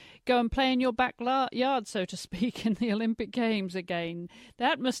to go and play in your backyard, so to speak, in the Olympic Games again,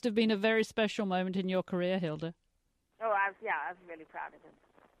 that must have been a very special moment in your career, Hilda. Oh, I was really proud of him.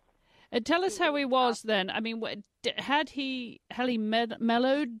 Tell us how he was then. I mean, had he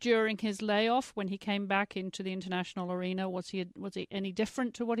mellowed during his layoff when he came back into the international arena? Was he any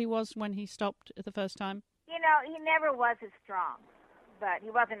different to what he was when he stopped the first time? You know, he never was as strong, but he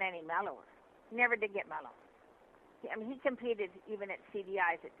wasn't any mellower. He never did get mellow. I mean, he competed even at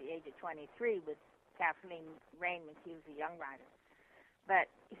CDIs at the age of 23 with Kathleen Rain when she was a young rider. But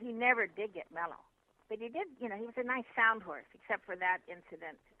he never did get mellow. But he did, he was a nice sound horse, except for that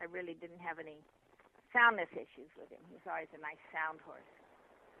incident. I really didn't have any soundness issues with him. He was always a nice sound horse.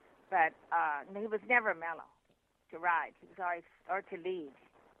 But he was never mellow to ride. He was always, or to lead.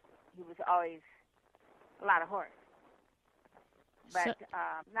 He was always a lot of horse. But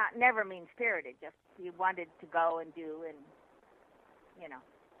never mean-spirited, just he wanted to go and do, and,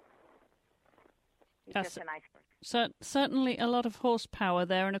 he's just a nice horse. Certainly a lot of horsepower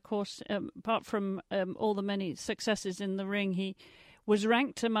there, and of course, apart from all the many successes in the ring, he was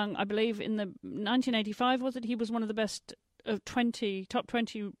ranked among, I believe, in the 1985, was it? He was one of the best of top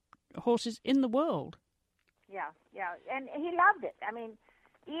 20 horses in the world. Yeah, and he loved it. I mean,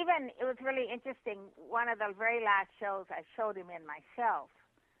 even, it was really interesting, one of the very last shows I showed him in myself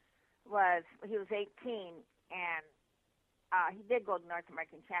was, he was 18, and he did go to North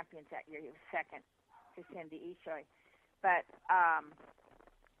American Champions that year. He was second to Cindy Ishoy. But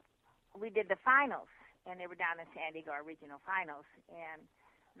we did the finals, and they were down in San Diego, our regional finals. And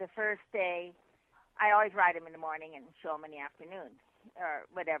the first day, I always ride him in the morning and show him in the afternoon, or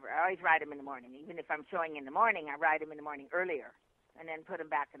whatever. I always ride him in the morning. Even if I'm showing in the morning, I ride him in the morning earlier, and then put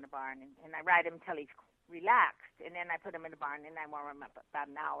him back in the barn. And I ride him until he's relaxed, and then I put him in the barn, and I warm him up about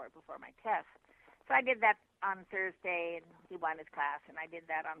an hour before my test. So I did that on Thursday, and he won his class, and I did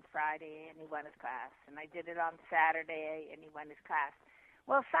that on Friday, and he won his class, and I did it on Saturday, and he won his class.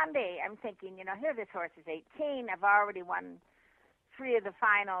 Well, Sunday, I'm thinking, here this horse is 18. I've already won 3 of the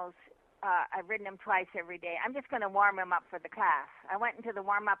finals. I've ridden him twice every day. I'm just going to warm him up for the class. I went into the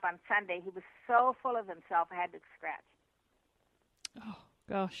warm-up on Sunday. He was so full of himself, I had to scratch. Oh,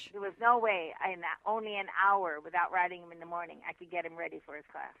 gosh. There was no way, in only an hour without riding him in the morning, I could get him ready for his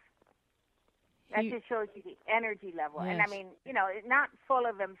class. That just shows you the energy level. Yes. And I mean, not full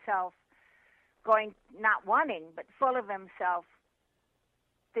of himself not wanting, but full of himself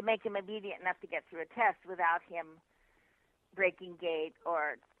to make him obedient enough to get through a test without him breaking gait.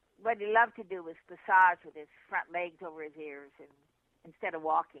 Or what he loved to do was massage with his front legs over his ears, and instead of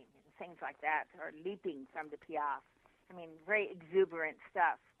walking and things like that, or leaping from the piaffe. I mean, very exuberant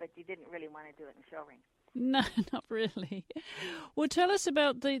stuff, but you didn't really want to do it in the show ring. No, not really. Well, tell us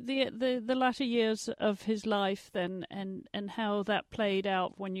about the latter years of his life then, and how that played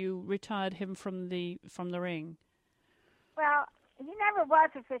out when you retired him from the ring. Well, he never was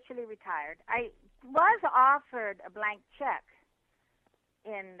officially retired. I was offered a blank check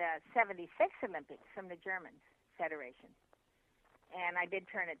in the 76 Olympics from the German Federation, and I did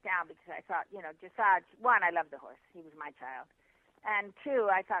turn it down because I thought, Dressage, one, I loved the horse. He was my child. And two,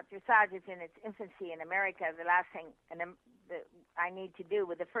 I thought dressage is in its infancy in America. The last thing I need to do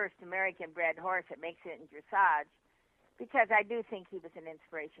with the first American-bred horse that makes it in dressage, because I do think he was an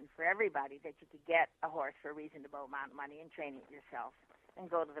inspiration for everybody, that you could get a horse for a reasonable amount of money and train it yourself and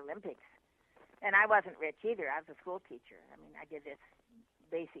go to the Olympics. And I wasn't rich either. I was a school teacher. I mean, I did this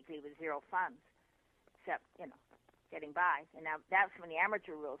basically with zero funds, except, getting by. And now that's when the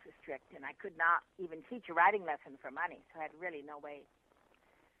amateur rules were strict, and I could not even teach a riding lesson for money, so I had really no way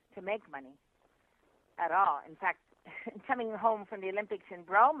to make money at all. In fact, coming home from the Olympics in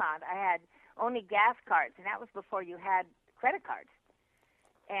Bromont, I had only gas cards, and that was before you had credit cards.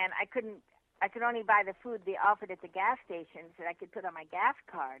 And I could only buy the food they offered at the gas stations that I could put on my gas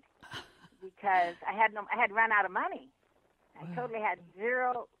card because I had run out of money. I totally had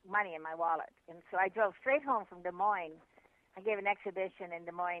zero money in my wallet. And so I drove straight home from Des Moines. I gave an exhibition in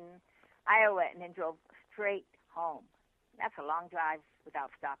Des Moines, Iowa, and then drove straight home. That's a long drive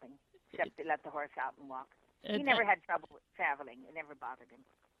without stopping, except they let the horse out and walk. He never had trouble with traveling. It never bothered him.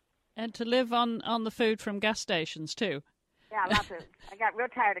 And to live on the food from gas stations, too. Yeah, lots of. I got real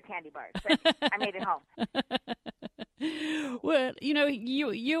tired of candy bars, but I made it home. Well,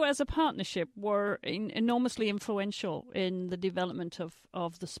 you as a partnership were enormously influential in the development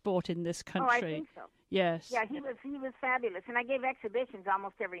of the sport in this country. Oh, I think so. Yes. Yeah, he was fabulous, and I gave exhibitions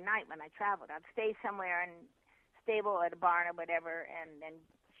almost every night when I traveled. I'd stay somewhere in stable at a barn or whatever, and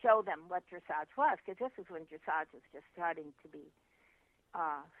show them what dressage was, because this was when dressage was just starting to be.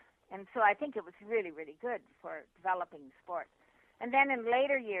 And so I think it was really, really good for developing the sport. And then in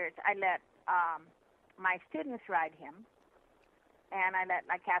later years, I let my students ride him, and I let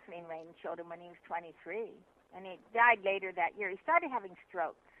Kathleen Rain showed him when he was 23, and he died later that year. He started having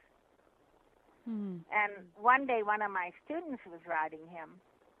strokes. And one day, one of my students was riding him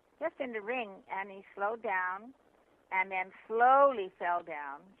just in the ring, and he slowed down and then slowly fell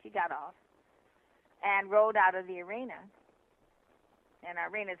down. She got off and rode out of the arena. And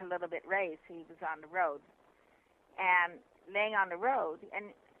our arena's a little bit raised, so he was on the road. And laying on the road, and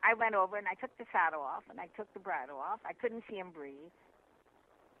I went over and I took the saddle off and I took the bridle off. I couldn't see him breathe.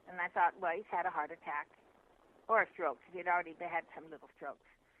 And I thought, well, he's had a heart attack or a stroke. He had already had some little strokes.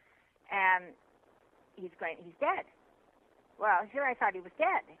 And he's dead. Well, here I thought he was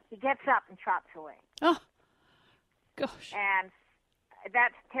dead. He gets up and trots away. Oh, gosh. And that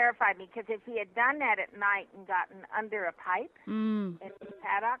terrified me, because if he had done that at night and gotten under a pipe in the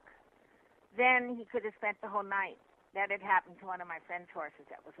paddock, then he could have spent the whole night. That had happened to one of my friend's horses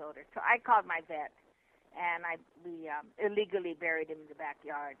that was older. So I called my vet, and we illegally buried him in the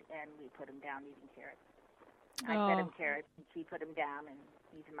backyard, and we put him down eating carrots. I fed him carrots, and she put him down, and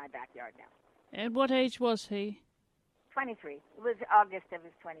he's in my backyard now. At what age was he? 23. It was August of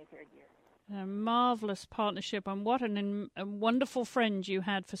his 23rd year. A marvelous partnership, and what a wonderful friend you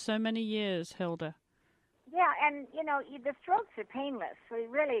had for so many years, Hilda. Yeah, and, the strokes are painless, so he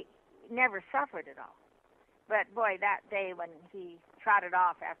really never suffered at all. But, boy, that day when he trotted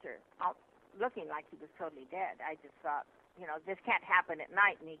off after looking like he was totally dead, I just thought, this can't happen at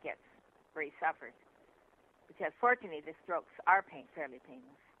night and he gets where he suffers. Because, fortunately, the strokes are fairly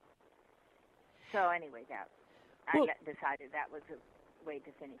painless. So, anyway, I decided that was a way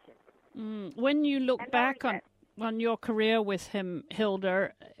to finish it. When you look back on your career with him,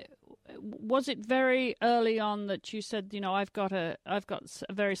 Hilda, was it very early on that you said, I've got a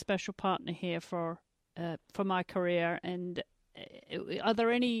very special partner here for my career? And are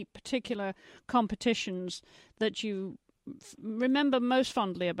there any particular competitions that you remember most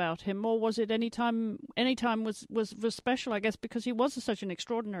fondly about him, or was it any time was special? I guess because he was such an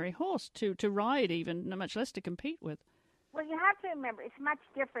extraordinary horse to ride, even much less to compete with. Well, you have to remember, it's much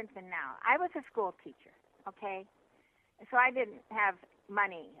different than now. I was a school teacher, okay? So I didn't have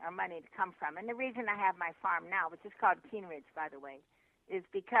money to come from. And the reason I have my farm now, which is called Keen Ridge, by the way, is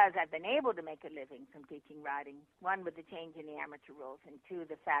because I've been able to make a living from teaching riding, one, with the change in the amateur rules, and two,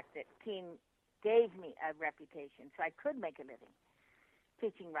 the fact that Keen gave me a reputation, so I could make a living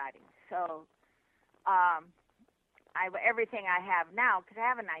teaching riding. So everything I have now, because I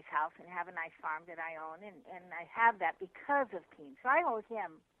have a nice house and I have a nice farm that I own, and I have that because of Keen. So I owe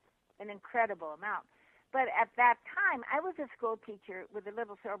him an incredible amount. But at that time, I was a school teacher with a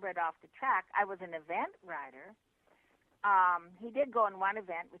little thoroughbred off the track. I was an event rider. He did go in one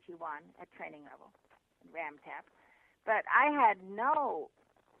event, which he won at training level, Ram Tap. But I had no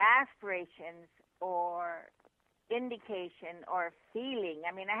aspirations or indication or feeling.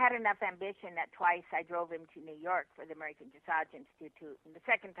 I mean, I had enough ambition that twice I drove him to New York for the American Dressage Institute, and the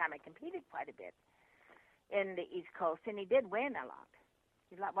second time I competed quite a bit in the East Coast, and he did win a lot.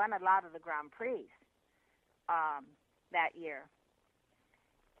 He won a lot of the Grand Prix that year.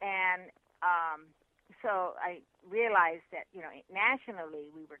 And so I realized that, nationally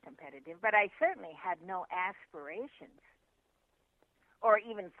we were competitive, but I certainly had no aspirations or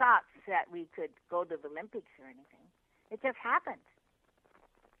even thoughts that we could go to the Olympics or anything. It just happened.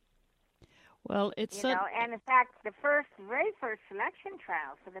 Well, it's and in fact, the very first selection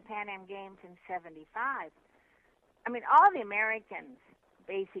trials for the Pan Am Games in '75, all the Americans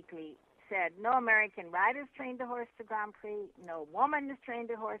basically said no American rider's trained a horse to Grand Prix, no woman has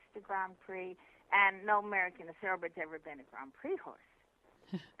trained a horse to Grand Prix, and no American thoroughbred's ever been a Grand Prix horse.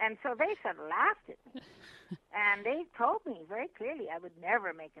 And so they sort of laughed at me. And they told me very clearly I would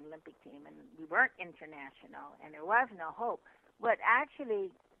never make an Olympic team, and we weren't international, and there was no hope. What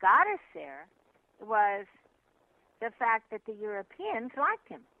actually got us there was the fact that the Europeans liked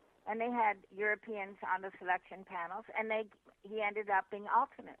him. And they had Europeans on the selection panels, and he ended up being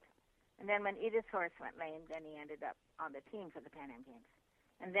alternate. And then when Edith's horse went lame, then he ended up on the team for the Pan Am Games.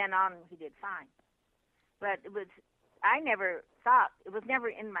 And then on, he did fine. But I never thought, it was never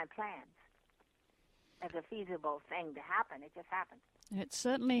in my plans as a feasible thing to happen. It just happened. It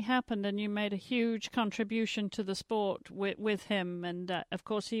certainly happened, and you made a huge contribution to the sport with him. And, of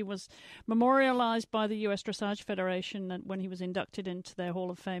course, he was memorialized by the U.S. Dressage Federation when he was inducted into their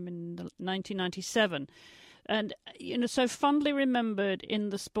Hall of Fame in 1997. And, so fondly remembered in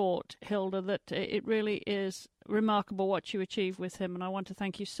the sport, Hilda, that it really is remarkable what you achieved with him. And I want to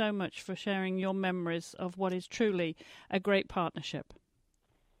thank you so much for sharing your memories of what is truly a great partnership.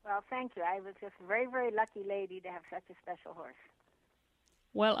 Well, thank you. I was just a very, very lucky lady to have such a special horse.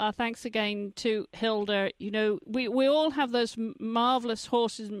 Well, our thanks again to Hilda. We all have those marvellous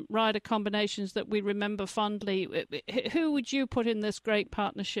horses and rider combinations that we remember fondly. Who would you put in this great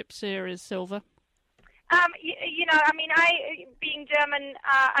partnership series, Silver? I being German,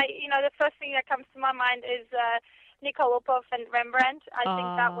 the first thing that comes to my mind is Nicole Uphoff and Rembrandt. I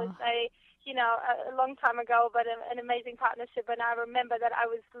think that was a long time ago, but an amazing partnership. And I remember that I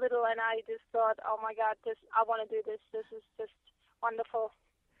was little and I just thought, oh my God, I want to do this. This is just wonderful.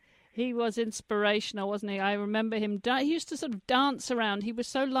 He was inspirational, wasn't he? I remember him. He used to sort of dance around. He was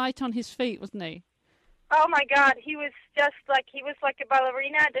so light on his feet, wasn't he? Oh my God, he was like a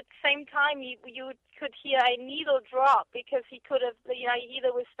ballerina. At the same time, you could hear a needle drop because he could have, he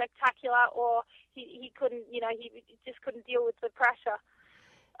either was spectacular or he couldn't, he just couldn't deal with the pressure.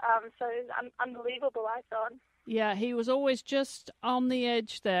 So it was unbelievable, I thought. Yeah, he was always just on the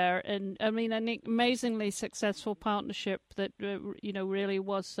edge there, and an amazingly successful partnership that really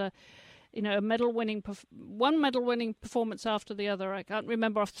was. A medal-winning, one medal-winning performance after the other. I can't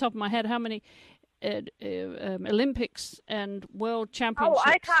remember off the top of my head how many Olympics and World Championships.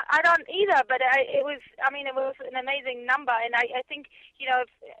 Oh, I don't either. But it was an amazing number, and I think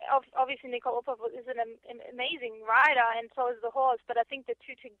obviously Nicole Uphoff is an amazing rider, and so is the horse. But I think the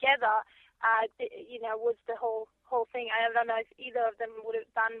two together, was the whole thing. I don't know if either of them would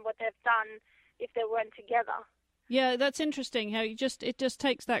have done what they've done if they weren't together. Yeah, that's interesting how it just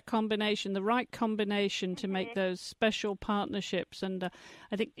takes that combination, the right combination to make those special partnerships. And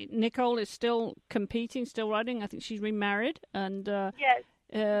I think Nicole is still competing, still riding. I think she's remarried. And yes.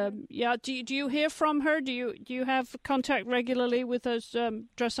 Do you hear from her? Do you have contact regularly with those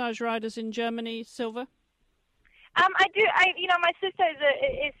dressage riders in Germany, Silver? I do. My sister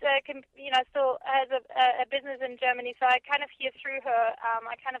is still has a business in Germany, so I kind of hear through her.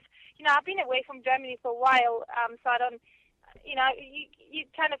 I've been away from Germany for a while, so I don't. You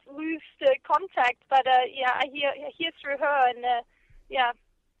kind of lose the contact, but I hear through her, and yeah.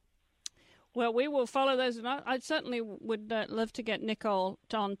 Well, we will follow those, and I certainly would love to get Nicole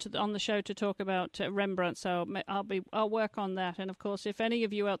on the show to talk about Rembrandt. So I'll work on that, and of course, if any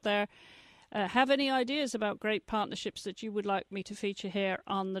of you out there have any ideas about great partnerships that you would like me to feature here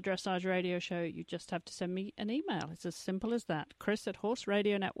on the Dressage Radio Show, you just have to send me an email. It's as simple as that,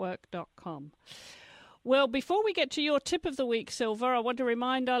 chris@horseradionetwork.com. Well, before we get to your tip of the week, Silver, I want to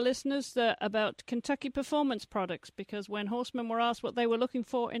remind our listeners about Kentucky Performance Products, because when horsemen were asked what they were looking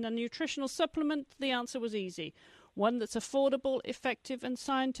for in a nutritional supplement, the answer was easy. One that's affordable, effective, and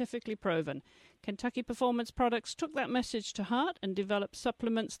scientifically proven. Kentucky Performance Products took that message to heart and developed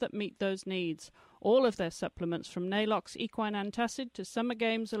supplements that meet those needs. All of their supplements, from Nalox Equine Antacid to Summer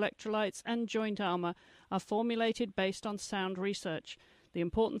Games Electrolytes and Joint Armor, are formulated based on sound research. The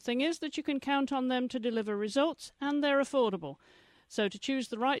important thing is that you can count on them to deliver results, and they're affordable. So to choose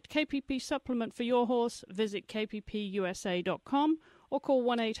the right KPP supplement for your horse, visit kppusa.com or call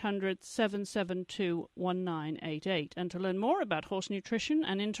 1-800-772-1988. And to learn more about horse nutrition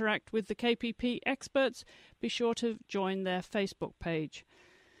and interact with the KPP experts, be sure to join their Facebook page.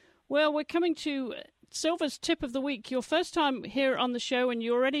 Well, we're coming to Silver's tip of the week. Your first time here on the show, and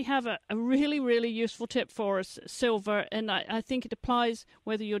you already have a really, really useful tip for us, Silver. And I think it applies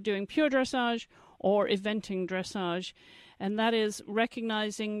whether you're doing pure dressage or eventing dressage. And that is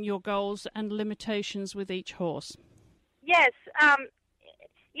recognizing your goals and limitations with each horse. Yes.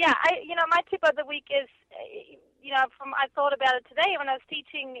 My tip of the week is, I thought about it today when I was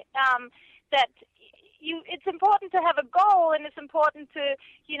teaching, that it's important to have a goal, and it's important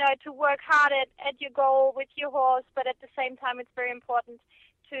to work hard at your goal with your horse, but at the same time it's very important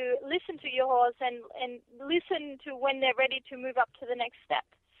to listen to your horse and listen to when they're ready to move up to the next step.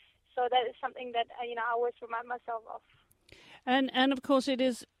 So that is something that I always remind myself of. And of course it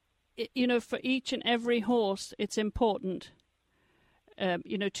is, for each and every horse it's important,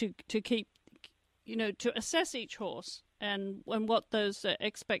 to keep, to assess each horse and what those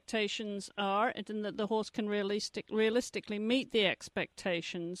expectations are, and that the horse can realistically meet the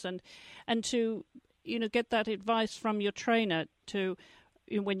expectations, and to get that advice from your trainer to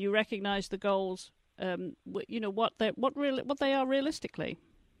when you recognize the goals, what they are realistically.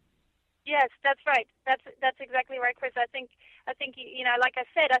 Yes, that's right. That's exactly right, Chris. I think like I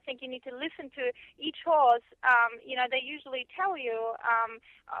said, I think you need to listen to each horse. They usually tell you.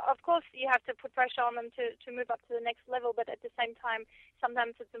 Of course, you have to put pressure on them to move up to the next level, but at the same time,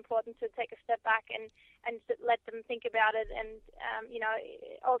 sometimes it's important to take a step back and let them think about it, and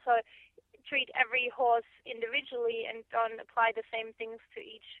also treat every horse individually and don't apply the same things to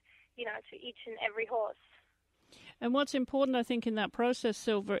each and every horse. And what's important, I think, in that process,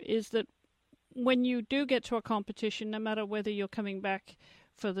 Silver, is that when you do get to a competition, no matter whether you're coming back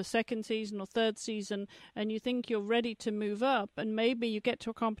for the second season or third season, and you think you're ready to move up, and maybe you get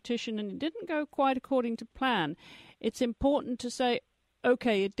to a competition and it didn't go quite according to plan, it's important to say,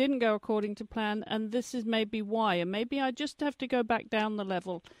 okay, it didn't go according to plan, and this is maybe why, and maybe I just have to go back down the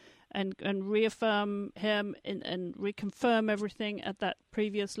level and reaffirm him and reconfirm everything at that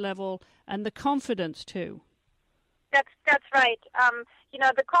previous level, and the confidence too. That's right.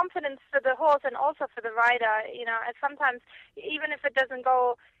 The confidence for the horse and also for the rider. And sometimes even if it doesn't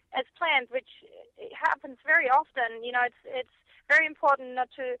go as planned, which happens very often, it's very important not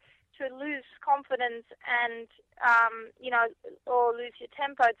to lose confidence and or lose your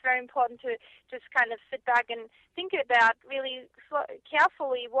tempo. It's very important to just kind of sit back and think about really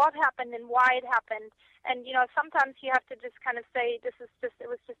carefully what happened and why it happened. And sometimes you have to just kind of say it was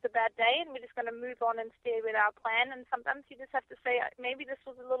just a bad day, and we're just going to move on and stay with our plan. And sometimes you just have to say maybe this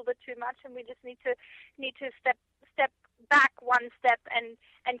was a little bit too much, and we just need to step back one step and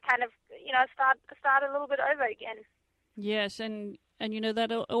kind of start a little bit over again. Yes, and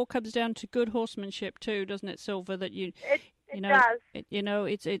that all comes down to good horsemanship too, doesn't it, Silver? That it does.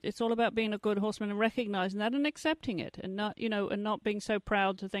 It's all about being a good horseman and recognizing that and accepting it, and not being so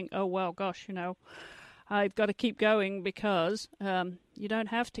proud to think, oh well, gosh, I've got to keep going, because you don't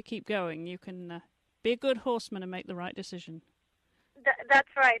have to keep going. You can be a good horseman and make the right decision. That's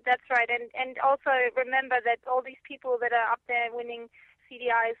right. And also remember that all these people that are up there winning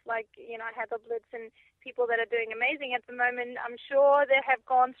CDIs, like Heather Blitz and people that are doing amazing at the moment, I'm sure they have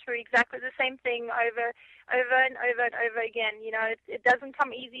gone through exactly the same thing over and over again. It doesn't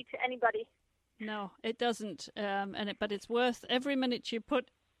come easy to anybody. No, it doesn't. But it's worth every minute you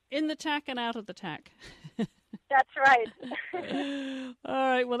put in the tack and out of the tack. That's right. All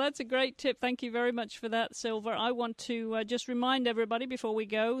right. Well, that's a great tip. Thank you very much for that, Silver. I want to just remind everybody before we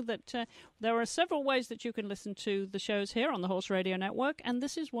go that there are several ways that you can listen to the shows here on the Horse Radio Network, and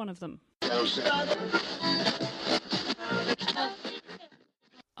this is one of them.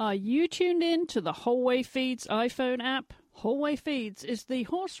 Are you tuned in to the Wholeway Feeds iPhone app? Wholeway Feeds is the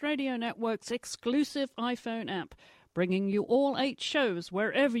Horse Radio Network's exclusive iPhone app, bringing you all 8 shows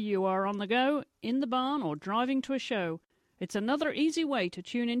wherever you are on the go, in the barn or driving to a show. It's another easy way to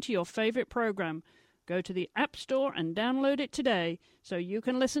tune into your favorite program. Go to the App Store and download it today so you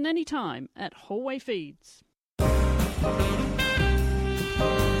can listen anytime at Wholeway Feeds.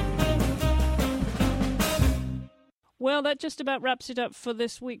 Well, that just about wraps it up for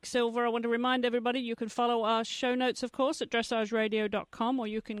this week, Silver. I want to remind everybody you can follow our show notes, of course, at dressageradio.com, or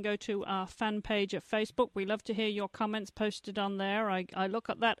you can go to our fan page at Facebook. We love to hear your comments posted on there. I look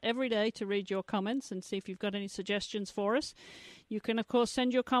at that every day to read your comments and see if you've got any suggestions for us. You can, of course,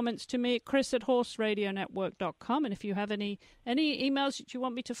 send your comments to me at chris@horseradionetwork.com, and if you have any emails that you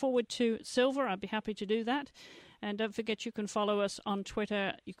want me to forward to Silver, I'd be happy to do that. And don't forget, you can follow us on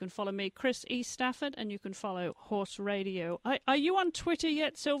Twitter. You can follow me, Chris E. Stafford, and you can follow Horse Radio. Are you on Twitter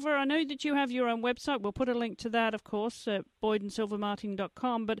yet, Silver? I know that you have your own website. We'll put a link to that, of course, at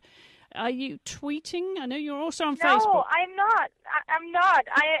boydandsilvermartin.com. But are you tweeting? I know you're also on Facebook. No, I'm not. I'm not.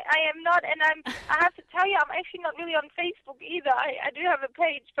 I am not, and I have to tell you, I'm actually not really on Facebook either. I do have a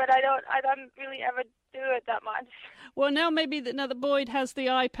page, but I don't really ever do it that much. Well, now maybe that Boyd has the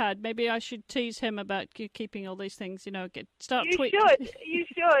iPad. Maybe I should tease him about keeping all these things. Start tweeting. You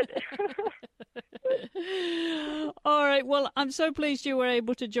should. All right. Well, I'm so pleased you were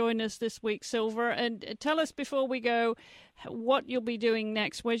able to join us this week, Silver. And tell us before we go what you'll be doing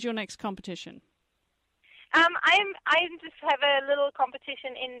next. Where's your next competition? I just have a little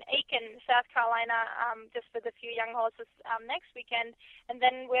competition in Aiken, South Carolina, just with a few young horses next weekend, and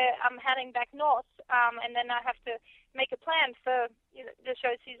then I'm heading back north, and then I have to make a plan for the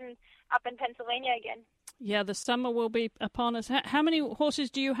show season up in Pennsylvania again. Yeah, the summer will be upon us. How many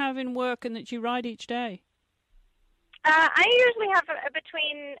horses do you have in work and that you ride each day? I usually have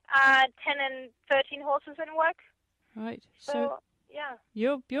between 10 and 13 horses in work. Right. So yeah,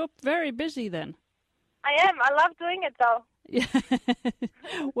 you're very busy then. I am. I love doing it, though. Yeah.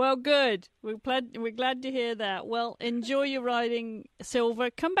 Well, good. We're glad to hear that. Well, enjoy your riding,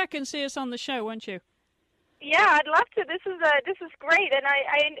 Silver. Come back and see us on the show, won't you? Yeah, I'd love to. This is great, and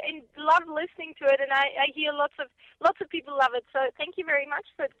I love listening to it, and I hear lots of people love it. So thank you very much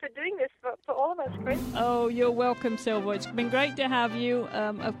for doing this for all of us, Chris. Oh, you're welcome, Silver. It's been great to have you.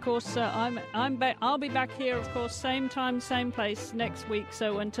 Of course, I'll be back here, of course, same time, same place next week.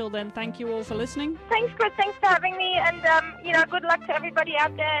 So until then, thank you all for listening. Thanks, Chris. Thanks for having me, and good luck to everybody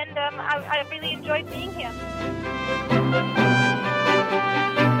out there. And I really enjoyed being here.